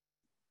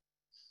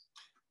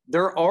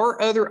 There are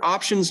other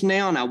options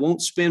now, and I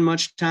won't spend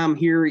much time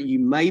here. You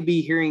may be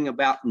hearing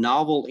about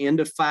novel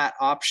endophyte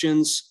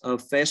options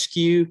of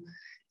fescue.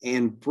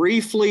 And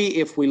briefly,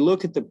 if we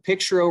look at the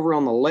picture over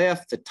on the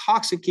left, the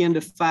toxic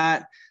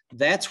endophyte,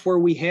 that's where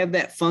we have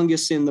that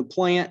fungus in the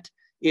plant.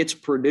 It's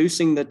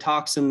producing the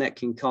toxin that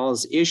can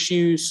cause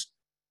issues.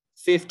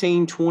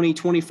 15, 20,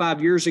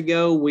 25 years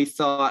ago, we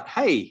thought,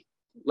 hey,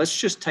 let's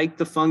just take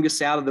the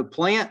fungus out of the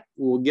plant.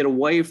 We'll get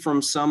away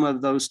from some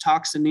of those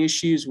toxin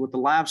issues with the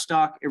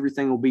livestock.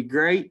 Everything will be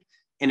great.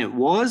 And it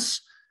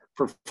was.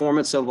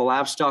 Performance of the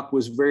livestock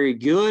was very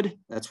good.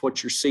 That's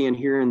what you're seeing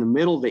here in the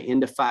middle, the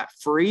endophyte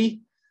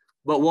free.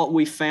 But what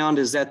we found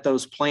is that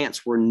those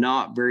plants were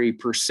not very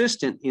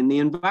persistent in the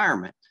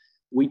environment.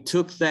 We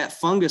took that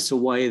fungus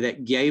away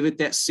that gave it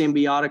that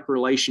symbiotic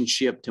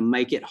relationship to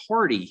make it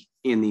hardy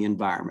in the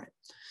environment.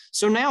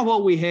 So now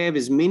what we have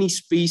is many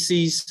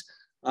species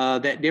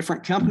that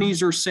different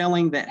companies are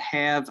selling that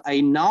have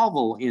a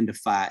novel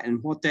endophyte.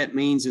 And what that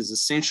means is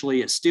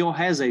essentially it still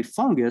has a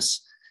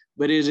fungus,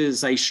 but it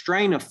is a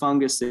strain of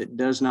fungus that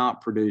does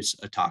not produce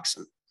a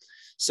toxin.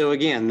 So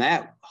again,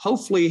 that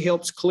hopefully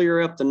helps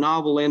clear up the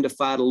novel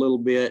endophyte a little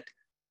bit.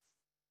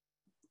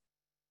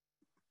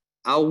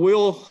 I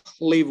will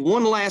leave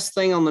one last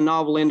thing on the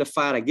novel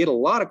endophyte. I get a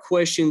lot of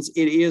questions.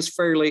 It is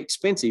fairly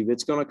expensive.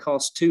 It's going to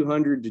cost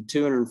 $200 to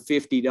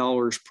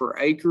 $250 per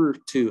acre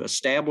to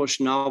establish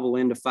novel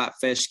endophyte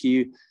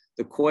fescue.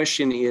 The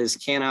question is,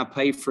 can I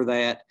pay for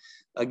that?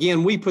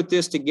 Again, we put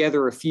this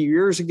together a few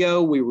years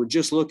ago. We were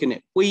just looking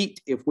at wheat.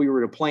 If we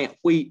were to plant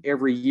wheat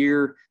every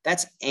year,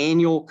 that's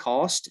annual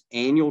cost,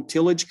 annual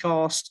tillage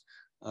cost,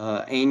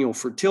 annual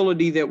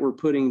fertility that we're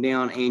putting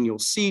down, annual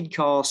seed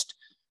cost.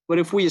 But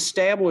if we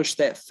establish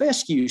that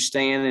fescue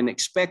stand and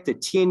expect a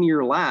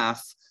 10-year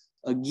life,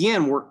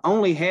 again, we're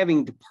only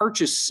having to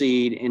purchase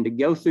seed and to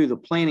go through the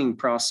planting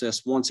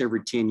process once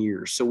every 10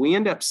 years. So we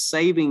end up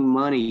saving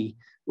money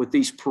with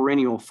these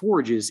perennial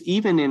forages,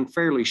 even in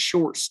fairly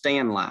short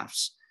stand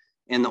lives.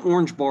 And the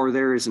orange bar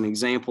there is an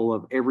example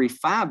of every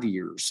 5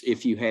 years,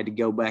 if you had to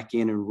go back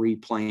in and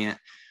replant.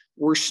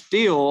 We're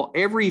still,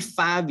 every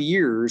 5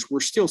 years,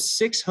 we're still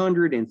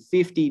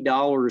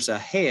 $650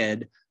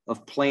 ahead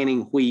of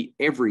planting wheat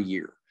every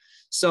year.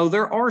 So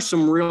there are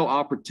some real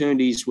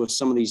opportunities with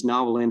some of these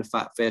novel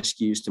endophyte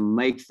fescues to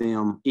make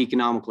them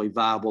economically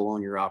viable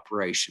on your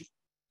operation.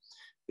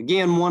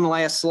 Again, one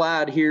last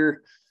slide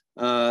here.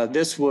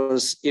 This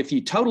was, if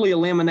you totally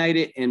eliminate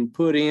it and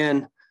put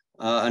in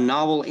a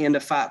novel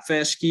endophyte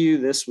fescue,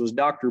 this was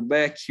Dr.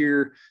 Beck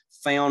here,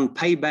 found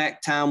payback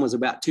time was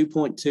about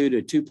 2.2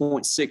 to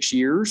 2.6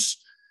 years.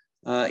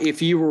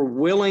 If you were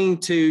willing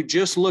to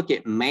just look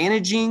at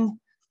managing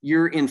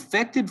your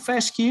infected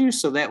fescue,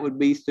 so that would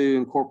be through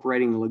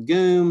incorporating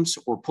legumes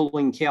or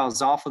pulling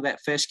cows off of that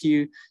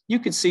fescue, you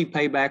could see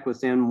payback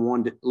within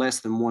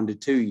less than 1 to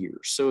 2 years.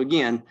 So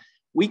again,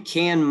 we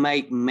can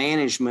make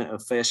management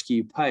of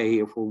fescue pay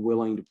if we're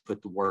willing to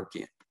put the work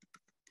in.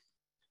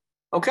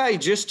 Okay,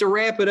 just to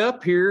wrap it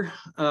up here,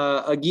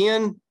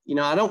 again,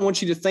 I don't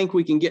want you to think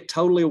we can get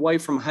totally away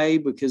from hay,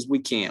 because we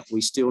can't. We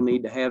still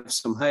need to have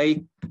some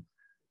hay.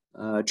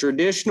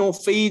 Traditional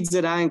feeds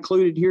that I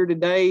included here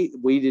today,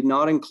 we did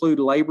not include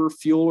labor,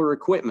 fuel, or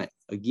equipment.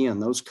 Again,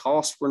 those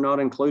costs were not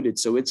included.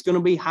 So it's going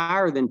to be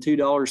higher than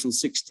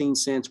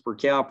 $2.16 per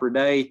cow per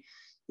day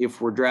if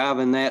we're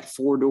driving that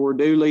 4-door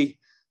dually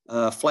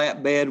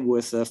flatbed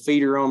with a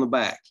feeder on the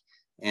back.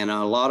 And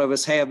a lot of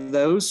us have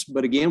those,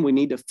 but again, we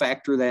need to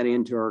factor that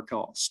into our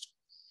cost.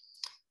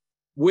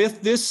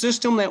 With this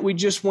system that we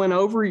just went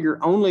over,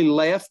 you're only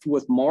left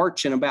with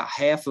March and about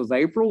half of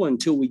April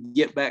until we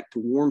get back to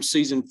warm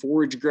season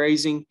forage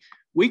grazing.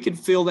 We could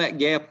fill that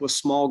gap with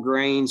small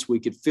grains. We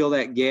could fill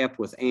that gap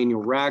with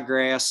annual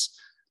ryegrass.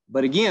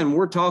 But again,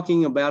 we're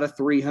talking about a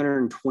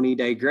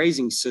 320-day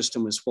grazing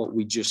system is what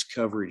we just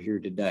covered here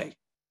today.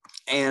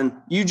 And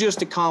you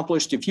just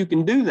accomplished, if you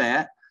can do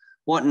that,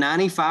 what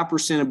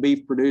 95% of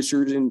beef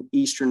producers in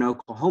eastern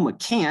Oklahoma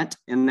can't,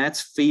 and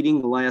that's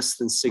feeding less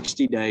than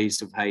 60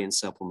 days of hay and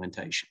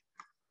supplementation.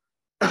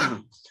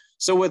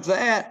 So with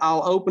that,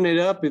 I'll open it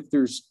up if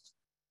there's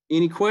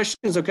any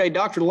questions. Okay,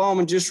 Dr.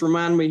 Lawman just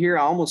reminded me here,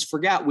 I almost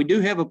forgot, we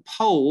do have a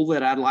poll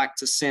that I'd like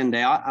to send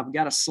out. I've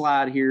got a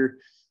slide here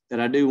that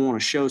I do want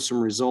to show some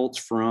results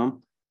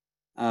from,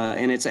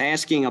 and it's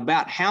asking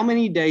about how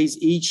many days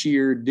each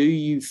year do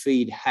you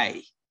feed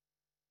hay?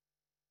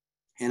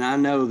 And I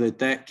know that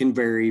that can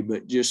vary,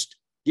 but just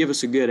give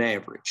us a good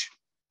average.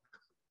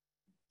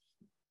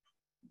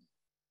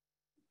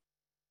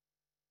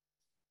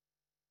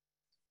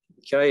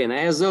 Okay, and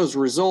as those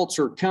results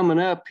are coming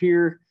up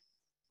here,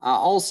 I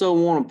also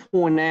want to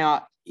point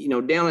out,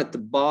 down at the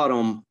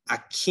bottom, I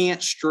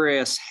can't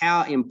stress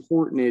how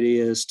important it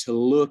is to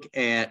look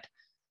at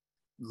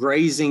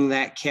grazing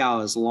that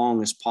cow as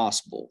long as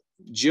possible.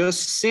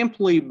 Just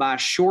simply by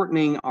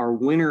shortening our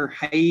winter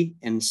hay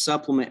and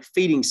supplement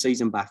feeding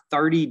season by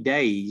 30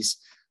 days,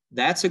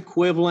 that's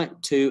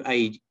equivalent to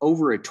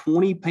over a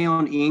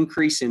 20-pound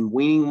increase in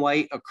weaning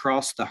weight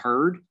across the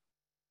herd,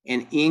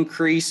 an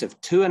increase of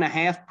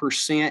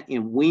 2.5%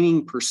 in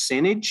weaning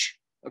percentage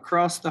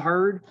across the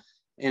herd,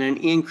 and an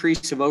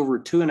increase of over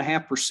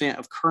 2.5%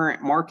 of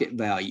current market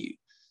value.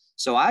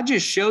 So I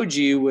just showed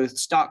you with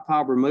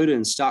stockpile Bermuda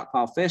and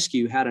stockpile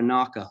fescue how to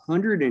knock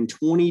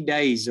 120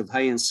 days of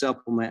hay and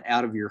supplement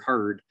out of your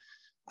herd.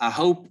 I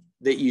hope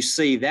that you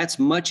see that's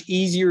much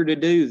easier to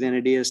do than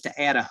it is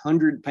to add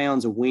 100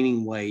 pounds of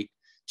weaning weight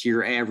to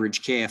your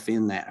average calf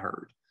in that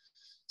herd.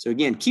 So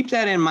again, keep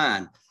that in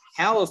mind.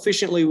 How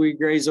efficiently we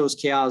graze those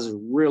cows is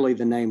really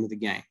the name of the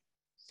game.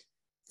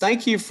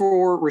 Thank you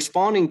for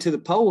responding to the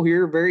poll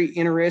here. Very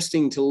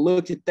interesting to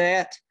look at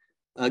that.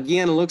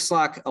 Again, it looks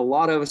like a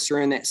lot of us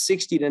are in that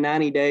 60 to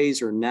 90 days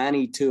or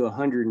 90 to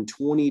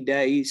 120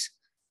 days.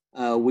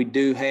 We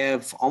do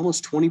have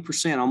almost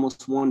 20%,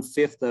 almost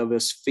 1/5 of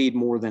us feed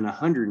more than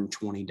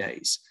 120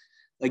 days.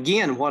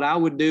 Again, what I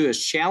would do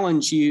is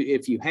challenge you,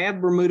 if you have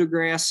Bermuda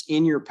grass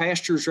in your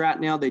pastures right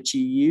now that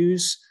you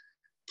use,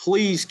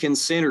 please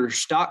consider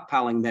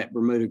stockpiling that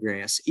Bermuda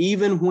grass.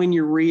 Even when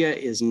urea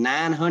is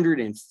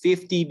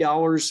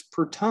 $950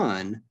 per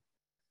ton,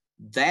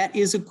 That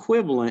is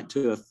equivalent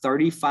to a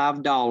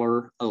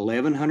 $35,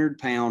 1,100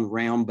 pound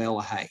round bale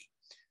of hay.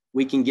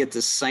 We can get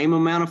the same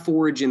amount of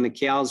forage in the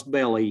cow's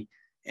belly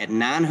at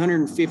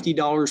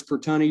 $950 per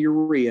ton of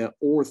urea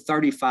or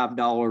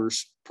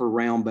 $35 per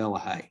round bale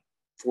of hay,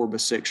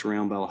 4x6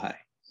 round bale of hay.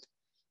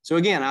 So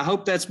again, I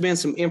hope that's been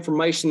some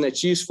information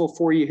that's useful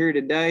for you here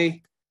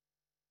today.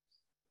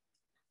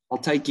 I'll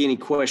take any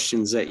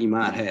questions that you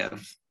might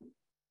have.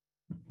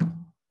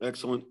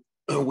 Excellent.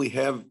 We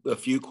have a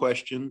few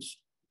questions.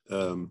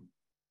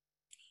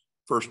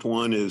 First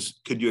one is,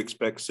 could you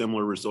expect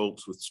similar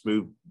results with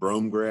smooth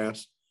brome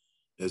grass?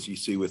 As you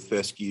see with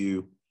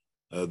fescue,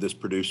 this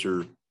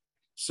producer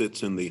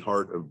sits in the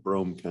heart of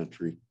brome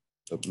country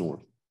up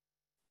north.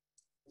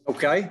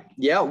 Okay,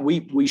 yeah,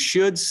 we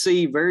should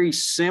see very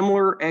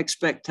similar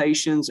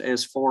expectations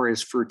as far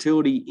as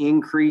fertility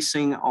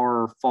increasing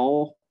our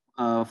fall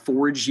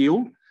forage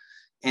yield.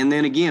 And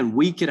then again,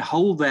 we could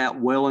hold that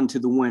well into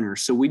the winter.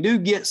 So we do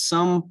get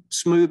some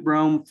smooth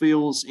brome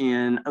fields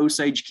in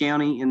Osage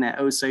County, in that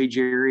Osage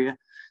area.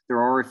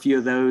 There are a few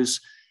of those.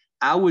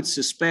 I would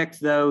suspect,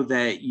 though,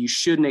 that you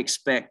shouldn't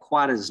expect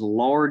quite as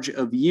large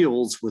of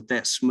yields with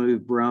that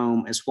smooth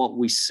brome as what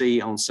we see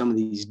on some of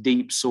these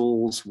deep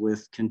soils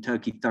with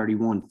Kentucky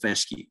 31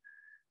 fescue.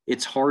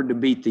 It's hard to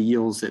beat the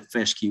yields that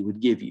fescue would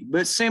give you.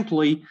 But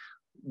simply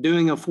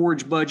doing a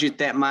forage budget,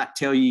 that might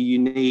tell you you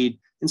need,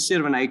 instead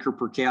of an acre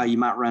per cow, you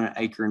might run an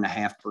acre and a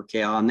half per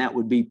cow, and that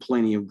would be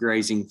plenty of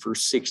grazing for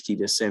 60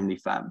 to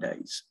 75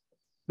 days.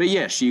 But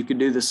yes, you could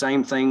do the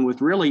same thing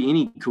with really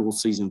any cool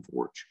season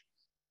forage.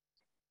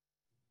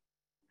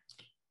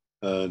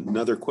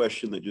 Another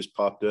question that just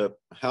popped up: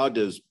 how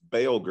does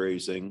bale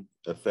grazing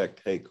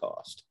affect hay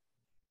cost?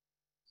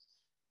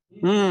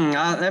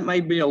 That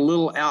may be a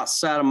little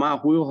outside of my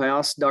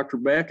wheelhouse, Dr.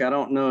 Beck. I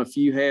don't know if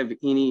you have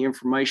any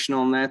information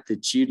on that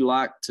you'd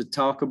like to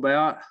talk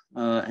about.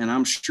 And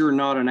I'm sure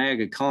not an ag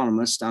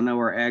economist. I know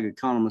our ag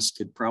economist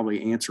could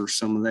probably answer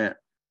some of that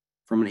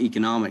from an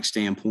economic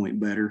standpoint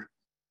better.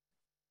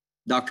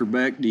 Dr.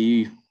 Beck, do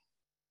you,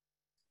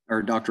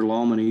 or Dr.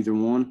 Lawman, either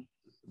one?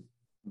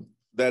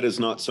 That is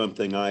not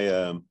something I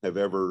have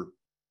ever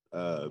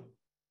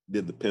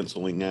did the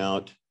penciling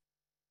out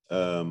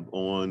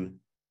on.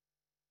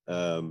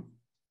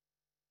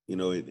 You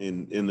know,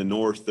 in the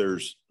north,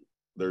 there's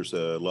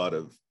a lot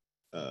of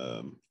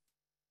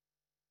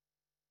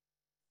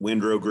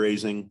windrow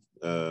grazing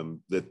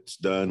that's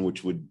done,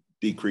 which would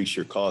decrease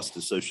your cost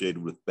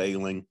associated with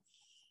baling.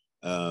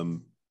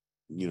 You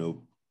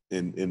know,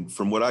 and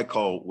from what I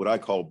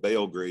call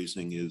bale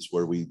grazing is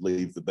where we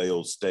leave the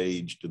bales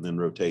staged and then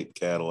rotate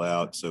cattle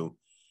out. So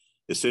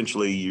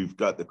essentially, you've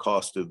got the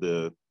cost of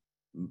the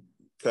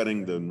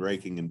cutting, the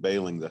raking, and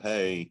baling the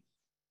hay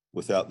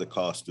without the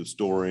cost of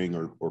storing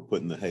or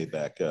putting the hay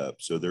back up.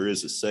 So there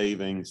is a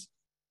savings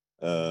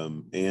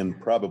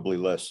and probably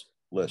less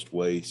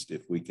waste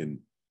if we can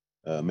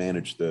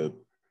manage the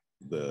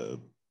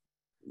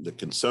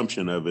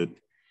consumption of it.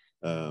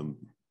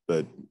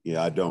 But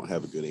yeah, I don't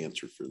have a good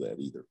answer for that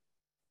either.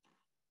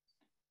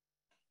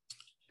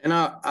 And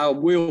I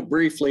will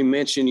briefly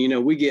mention, you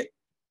know, we get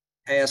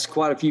asked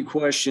quite a few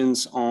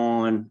questions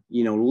on,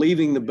 you know,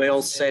 leaving the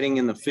bales setting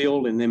in the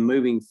field and then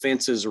moving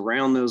fences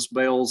around those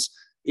bales.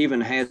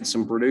 Even had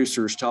some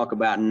producers talk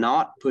about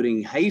not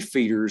putting hay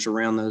feeders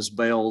around those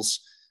bales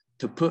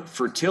to put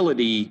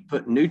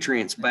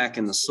nutrients back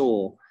in the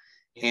soil.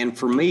 And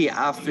for me,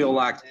 I feel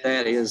like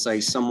that is a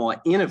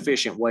somewhat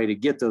inefficient way to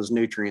get those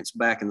nutrients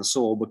back in the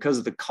soil because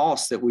of the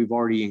costs that we've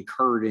already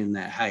incurred in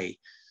that hay.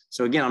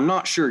 So again, I'm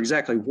not sure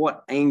exactly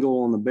what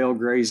angle on the bale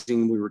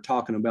grazing we were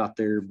talking about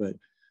there, but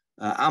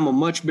I'm a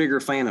much bigger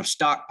fan of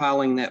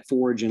stockpiling that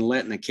forage and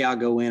letting the cow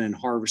go in and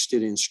harvest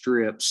it in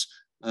strips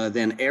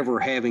than ever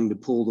having to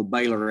pull the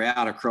baler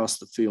out across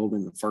the field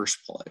in the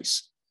first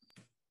place.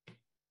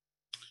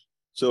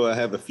 So I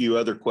have a few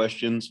other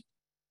questions.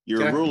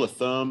 Your rule of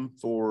thumb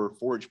for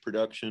forage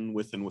production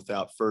with and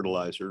without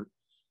fertilizer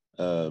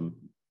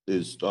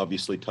is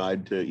obviously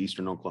tied to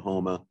Eastern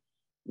Oklahoma.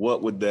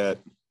 What would that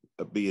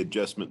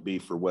adjustment be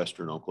for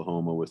Western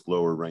Oklahoma with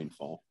lower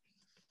rainfall?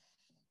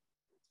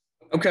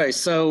 Okay,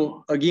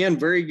 so again,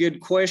 very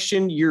good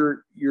question.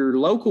 Your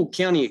local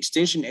county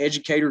extension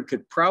educator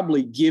could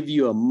probably give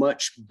you a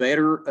much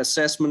better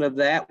assessment of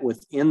that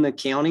within the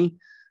county.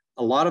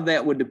 A lot of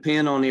that would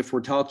depend on if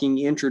we're talking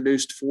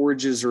introduced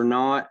forages or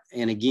not.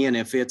 And again,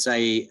 if it's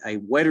a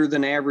wetter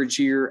than average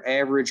year,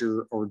 average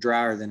or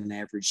drier than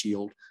average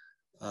yield,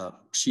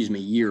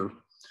 year.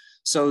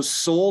 So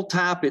soil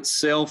type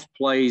itself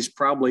plays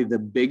probably the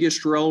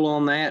biggest role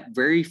on that.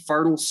 Very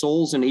fertile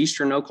soils in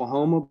Eastern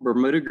Oklahoma,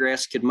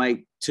 Bermudagrass could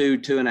make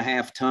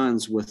 2.5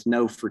 tons with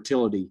no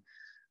fertility.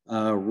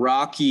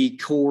 Rocky,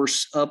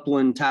 coarse,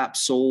 upland type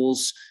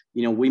soils,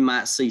 you know, we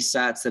might see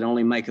sites that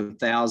only make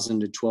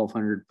 1,000 to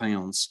 1,200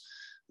 pounds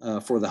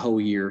for the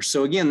whole year.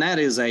 So again, that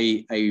is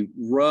a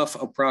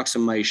rough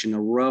approximation,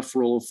 a rough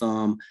rule of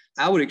thumb.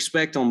 I would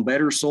expect on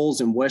better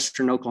soils in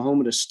Western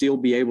Oklahoma to still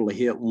be able to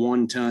hit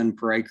 1 ton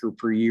per acre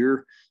per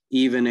year,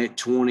 even at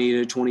 20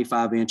 to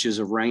 25 inches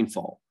of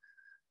rainfall.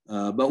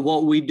 But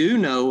what we do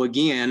know,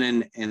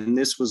 again, and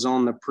this was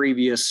on the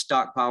previous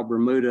Stockpile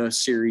Bermuda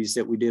series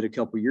that we did a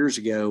couple of years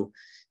ago,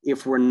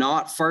 if we're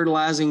not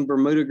fertilizing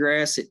Bermuda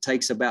grass, it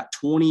takes about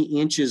 20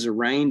 inches of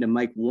rain to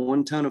make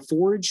 1 ton of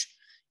forage.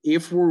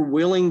 If we're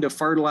willing to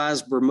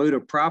fertilize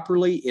Bermuda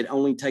properly, it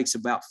only takes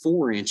about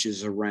 4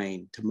 inches of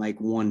rain to make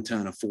 1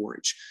 ton of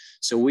forage.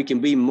 So we can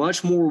be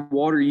much more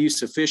water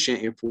use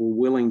efficient if we're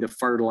willing to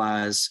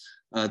fertilize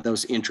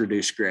those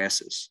introduced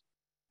grasses.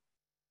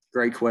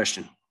 Great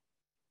question.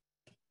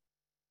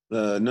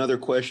 Another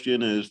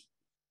question is,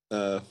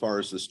 as far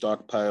as the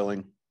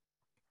stockpiling,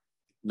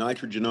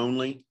 nitrogen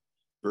only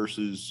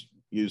versus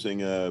using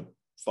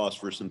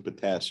phosphorus and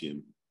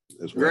potassium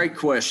as well? Great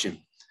question.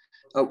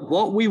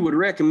 What we would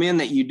recommend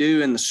that you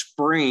do in the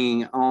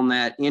spring on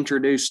that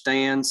introduced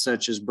stand,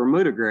 such as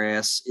Bermuda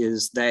grass,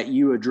 is that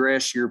you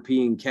address your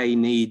P and K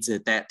needs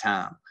at that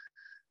time.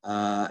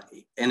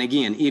 And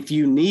again, if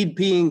you need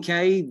P and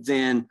K,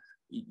 then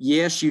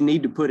yes, you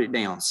need to put it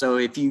down. So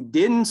if you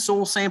didn't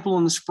soil sample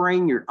in the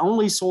spring, you're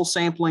only soil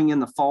sampling in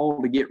the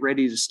fall to get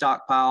ready to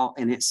stockpile,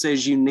 and it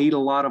says you need a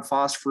lot of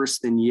phosphorus,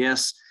 then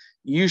yes,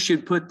 you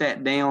should put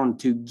that down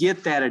to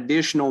get that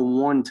additional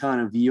 1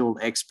 ton of yield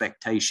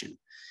expectation.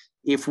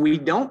 If we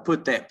don't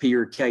put that P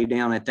or K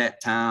down at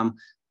that time,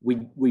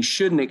 we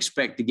shouldn't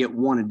expect to get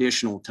 1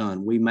 additional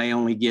ton. We may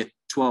only get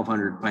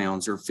 1,200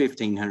 pounds or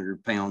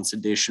 1,500 pounds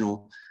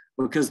additional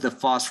because the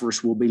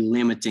phosphorus will be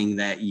limiting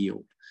that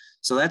yield.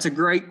 So that's a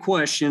great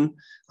question.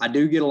 I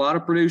do get a lot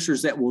of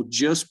producers that will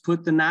just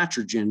put the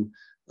nitrogen,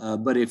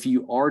 but if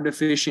you are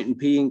deficient in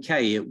P and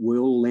K, it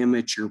will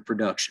limit your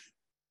production.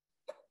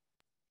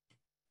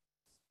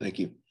 Thank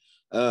you.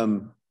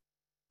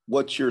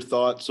 What's your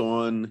thoughts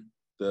on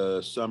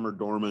the summer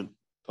dormant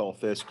tall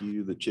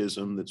fescue, the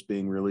Chisholm, that's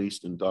being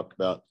released and talked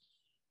about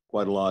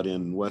quite a lot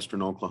in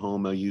Western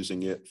Oklahoma,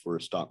 using it for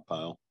a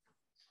stockpile?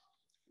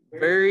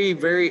 Very,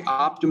 very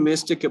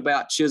optimistic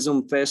about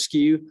Chisholm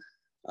fescue.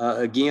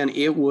 Again,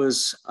 it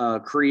was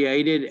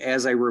created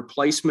as a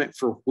replacement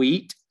for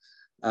wheat.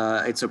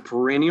 It's a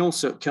perennial,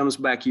 so it comes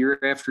back year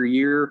after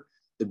year.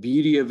 The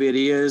beauty of it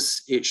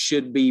is it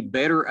should be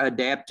better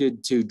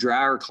adapted to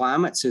drier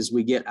climates as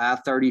we get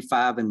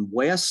I-35 and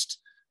west,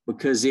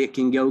 because it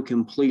can go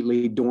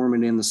completely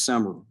dormant in the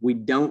summer. We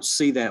don't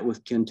see that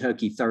with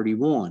Kentucky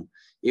 31.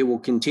 It will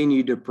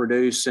continue to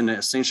produce, and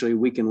essentially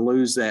we can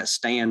lose that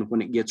stand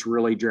when it gets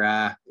really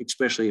dry,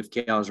 especially if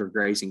cows are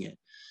grazing it.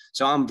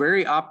 So I'm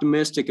very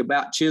optimistic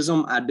about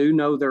Chisholm. I do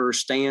know there are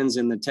stands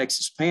in the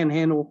Texas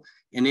Panhandle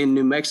and in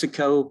New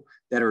Mexico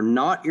that are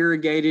not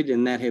irrigated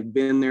and that have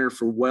been there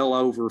for well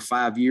over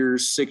 5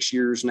 years, 6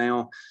 years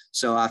now.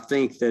 So I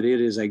think that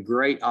it is a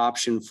great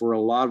option for a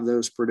lot of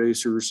those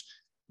producers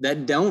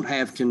that don't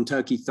have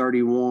Kentucky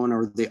 31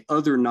 or the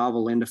other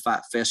novel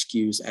endophyte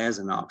fescues as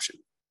an option.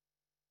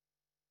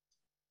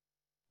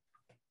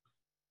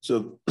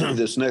 So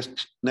this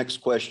next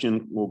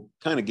question will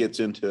kind of gets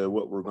into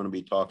what we're going to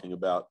be talking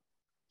about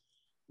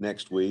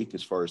next week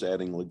as far as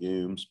adding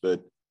legumes,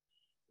 but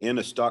in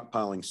a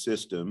stockpiling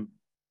system,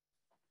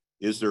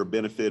 is there a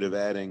benefit of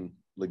adding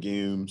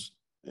legumes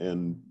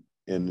and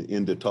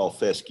into tall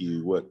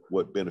fescue?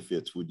 What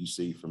benefits would you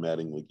see from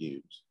adding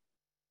legumes?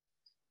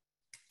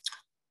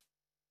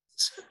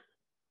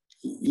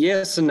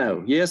 Yes and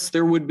no. Yes,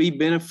 there would be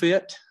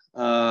benefit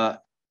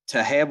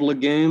to have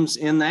legumes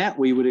in that.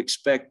 We would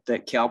expect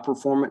that cow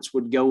performance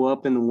would go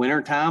up in the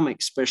wintertime,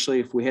 especially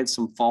if we had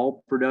some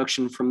fall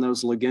production from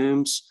those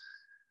legumes.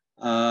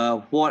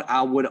 What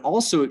I would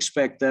also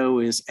expect, though,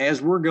 is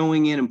as we're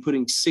going in and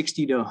putting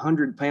 60 to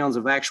 100 pounds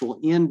of actual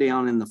N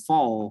down in the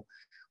fall,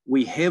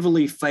 we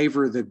heavily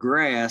favor the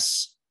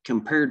grass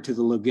compared to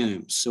the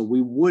legumes. So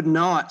we would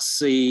not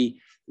see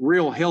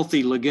real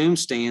healthy legume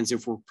stands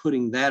if we're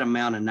putting that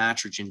amount of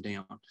nitrogen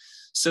down.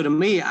 So to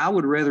me, I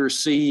would rather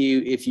see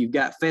you, if you've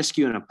got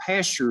fescue in a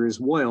pasture as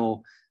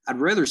well, I'd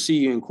rather see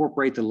you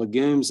incorporate the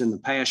legumes in the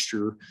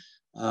pasture.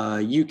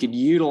 You could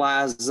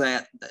utilize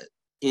that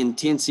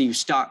intensive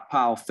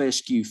stockpile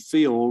fescue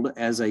field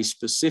as a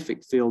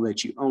specific field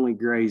that you only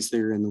graze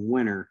there in the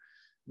winter.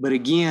 But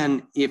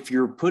again, if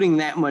you're putting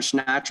that much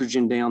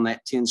nitrogen down,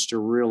 that tends to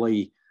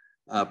really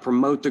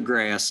promote the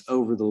grass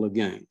over the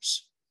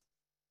legumes.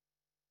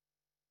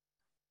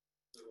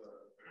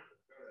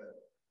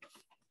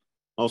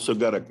 Also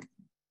got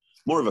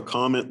more of a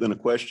comment than a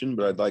question,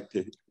 but I'd like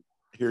to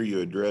hear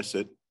you address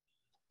it.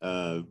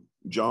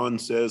 John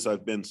says,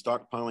 I've been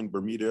stockpiling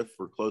Bermuda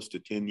for close to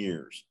 10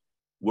 years.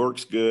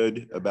 Works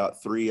good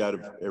about 3 out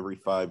of every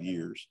 5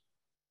 years.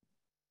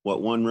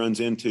 What one runs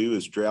into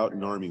is drought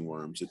and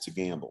armyworms. It's a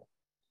gamble.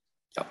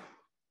 Yep.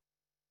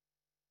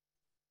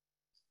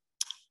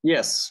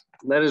 Yes,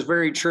 that is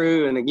very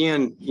true. And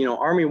again,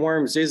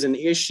 armyworms is an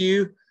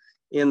issue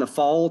in the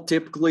fall.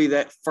 Typically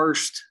that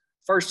first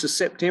of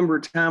September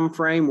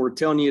timeframe, we're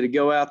telling you to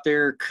go out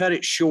there, cut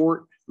it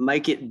short,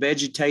 make it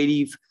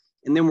vegetative,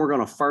 and then we're going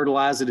to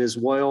fertilize it as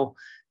well.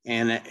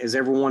 And as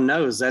everyone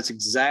knows, that's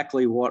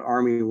exactly what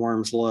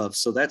armyworms love.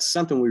 So that's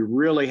something we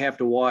really have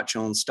to watch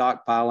on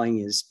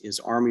stockpiling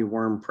is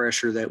armyworm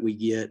pressure that we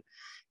get.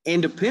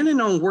 And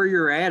depending on where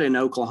you're at in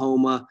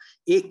Oklahoma,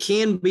 it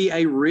can be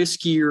a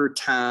riskier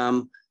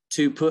time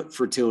to put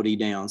fertility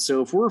down.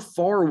 So if we're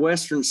far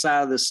western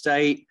side of the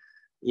state,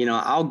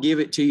 I'll give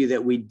it to you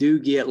that we do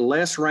get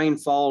less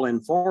rainfall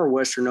in far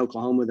western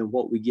Oklahoma than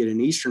what we get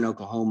in eastern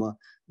Oklahoma.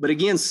 But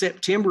again,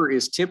 September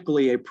is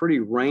typically a pretty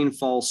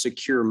rainfall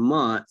secure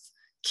month,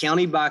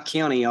 county by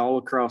county, all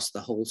across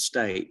the whole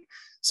state.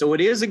 So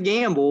it is a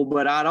gamble,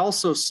 but I'd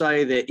also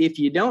say that if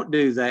you don't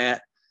do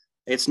that,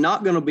 it's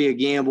not going to be a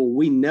gamble.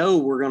 We know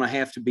we're going to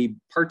have to be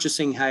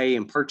purchasing hay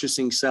and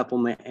purchasing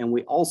supplement, and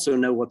we also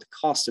know what the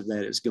cost of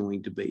that is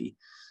going to be.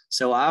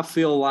 So I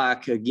feel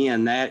like,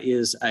 again, that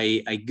is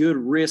a good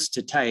risk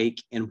to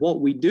take. And what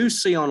we do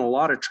see on a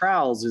lot of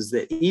trials is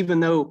that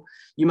even though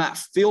you might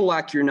feel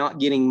like you're not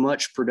getting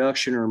much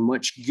production or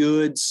much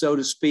good, so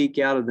to speak,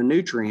 out of the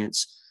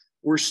nutrients,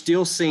 we're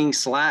still seeing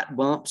slight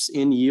bumps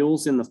in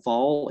yields in the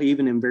fall,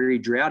 even in very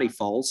droughty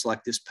falls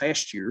like this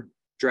past year.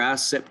 Dry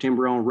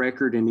September on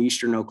record in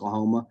eastern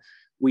Oklahoma.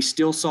 We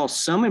still saw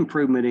some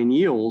improvement in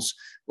yields,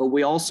 but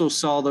we also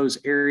saw those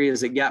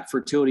areas that got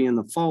fertility in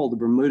the fall. The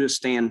Bermuda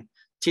stand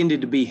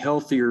tended to be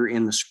healthier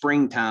in the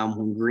springtime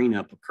when green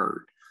up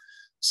occurred.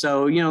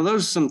 So,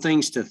 those are some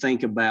things to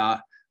think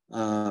about,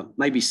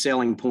 maybe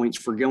selling points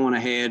for going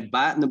ahead,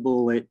 biting the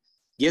bullet,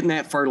 getting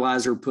that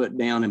fertilizer put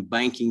down and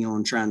banking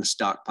on trying to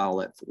stockpile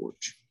that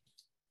forage.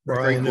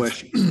 Brian, great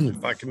question.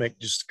 If I can make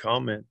just a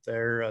comment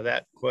there,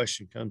 that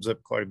question comes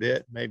up quite a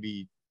bit,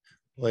 maybe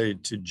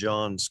related to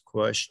John's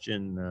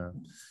question.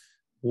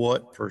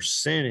 What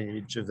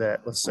percentage of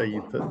that, let's say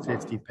you put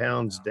 50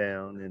 pounds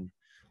down in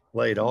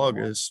late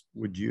August,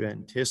 would you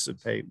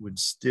anticipate would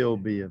still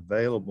be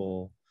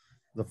available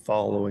the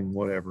following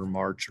whatever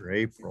March or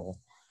April?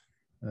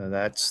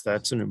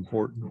 That's an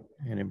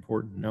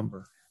important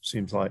number,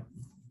 seems like.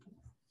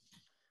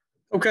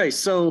 Okay,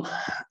 so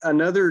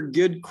another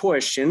good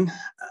question.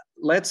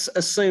 Let's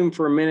assume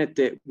for a minute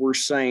that we're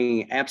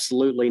saying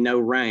absolutely no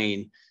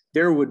rain.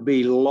 There would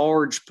be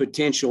large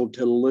potential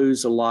to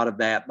lose a lot of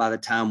that by the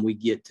time we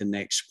get to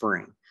next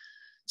spring.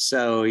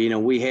 So,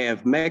 we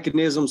have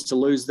mechanisms to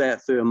lose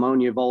that through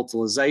ammonia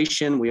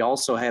volatilization. We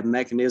also have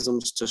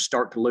mechanisms to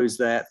start to lose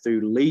that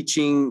through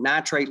leaching,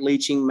 nitrate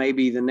leaching,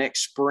 maybe the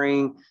next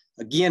spring.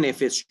 Again,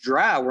 if it's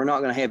dry, we're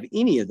not going to have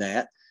any of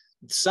that.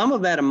 Some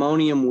of that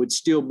ammonium would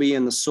still be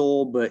in the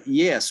soil, but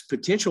yes,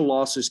 potential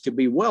losses could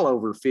be well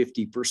over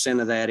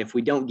 50% of that if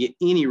we don't get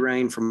any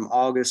rain from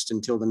August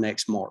until the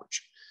next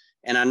March.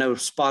 And I know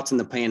spots in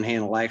the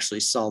Panhandle actually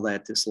saw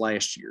that this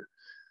last year.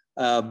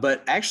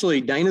 But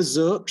actually, Dana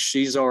Zook,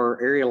 she's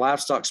our area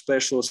livestock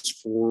specialist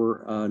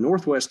for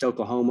Northwest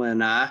Oklahoma,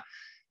 and I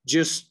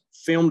just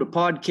filmed a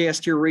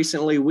podcast here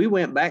recently. We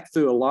went back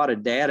through a lot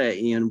of data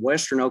in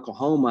Western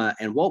Oklahoma,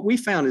 and what we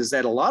found is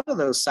that a lot of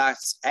those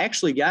sites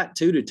actually got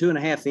 2 to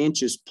 2.5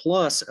 inches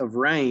plus of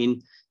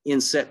rain in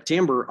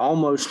September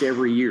almost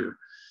every year.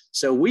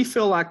 So we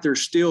feel like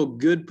there's still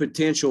good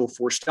potential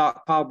for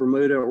stockpile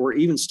Bermuda or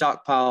even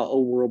stockpile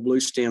Old World Blue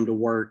Stem to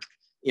work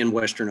in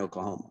Western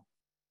Oklahoma.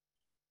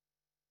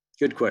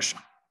 Good question.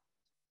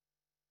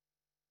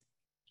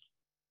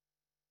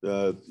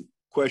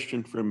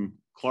 Question from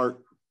Clark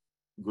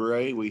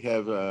Gray. We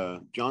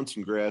have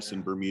Johnson grass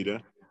in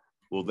Bermuda.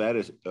 Will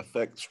that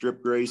affect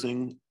strip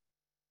grazing?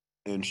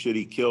 And should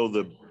he kill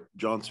the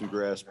Johnson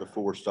grass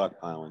before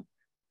stockpiling?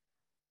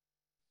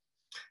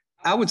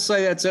 I would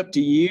say that's up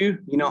to you.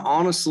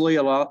 Honestly,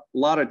 a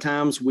lot of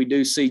times we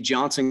do see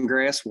Johnson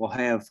grass will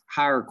have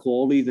higher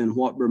quality than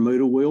what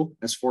Bermuda will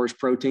as far as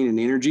protein and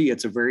energy.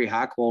 It's a very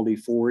high quality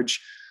forage,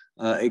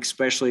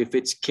 especially if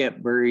it's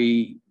kept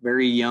very,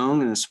 very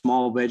young in a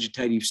small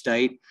vegetative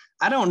state.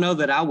 I don't know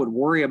that I would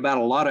worry about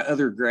a lot of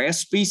other grass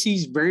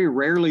species. Very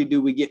rarely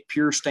do we get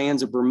pure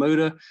stands of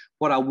Bermuda.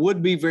 What I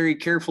would be very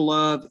careful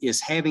of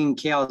is having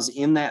cows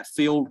in that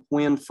field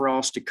when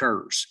frost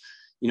occurs.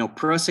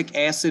 Prussic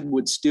acid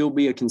would still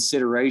be a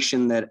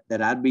consideration that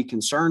I'd be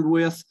concerned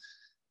with.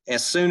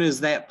 As soon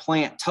as that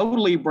plant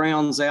totally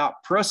browns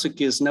out,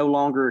 prussic is no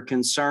longer a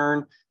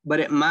concern,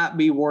 but it might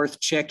be worth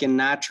checking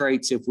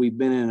nitrates if we've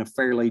been in a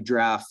fairly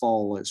dry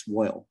fall as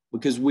well,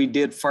 because we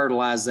did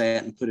fertilize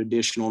that and put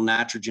additional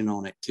nitrogen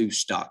on it to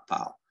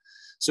stockpile.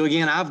 So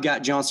again, I've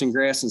got Johnson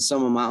grass in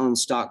some of my own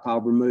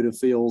stockpile Bermuda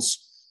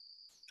fields.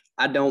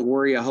 I don't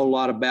worry a whole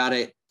lot about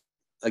it.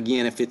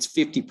 Again, if it's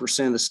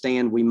 50% of the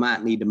stand, we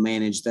might need to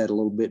manage that a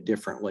little bit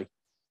differently.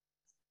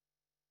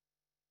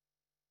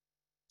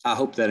 I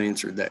hope that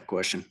answered that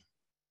question.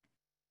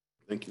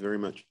 Thank you very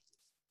much.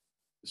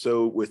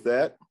 So with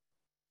that,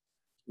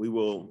 we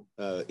will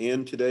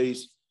end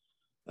today's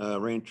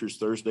Ranchers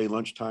Thursday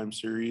Lunchtime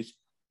Series.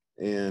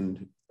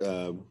 And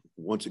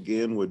once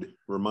again, would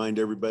remind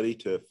everybody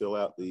to fill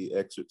out the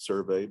exit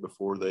survey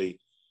before they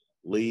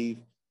leave.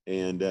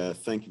 And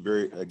thank you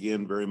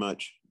very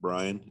much,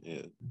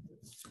 Brian.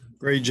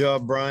 Great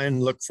job, Brian.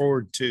 Look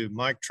forward to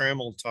Mike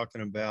Trammell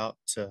talking about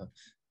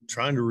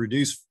trying to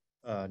reduce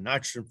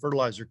nitrogen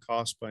fertilizer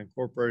costs by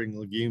incorporating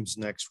legumes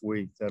next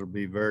week. That'll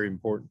be a very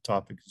important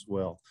topic as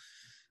well.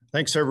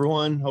 Thanks,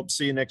 everyone. Hope to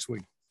see you next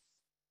week.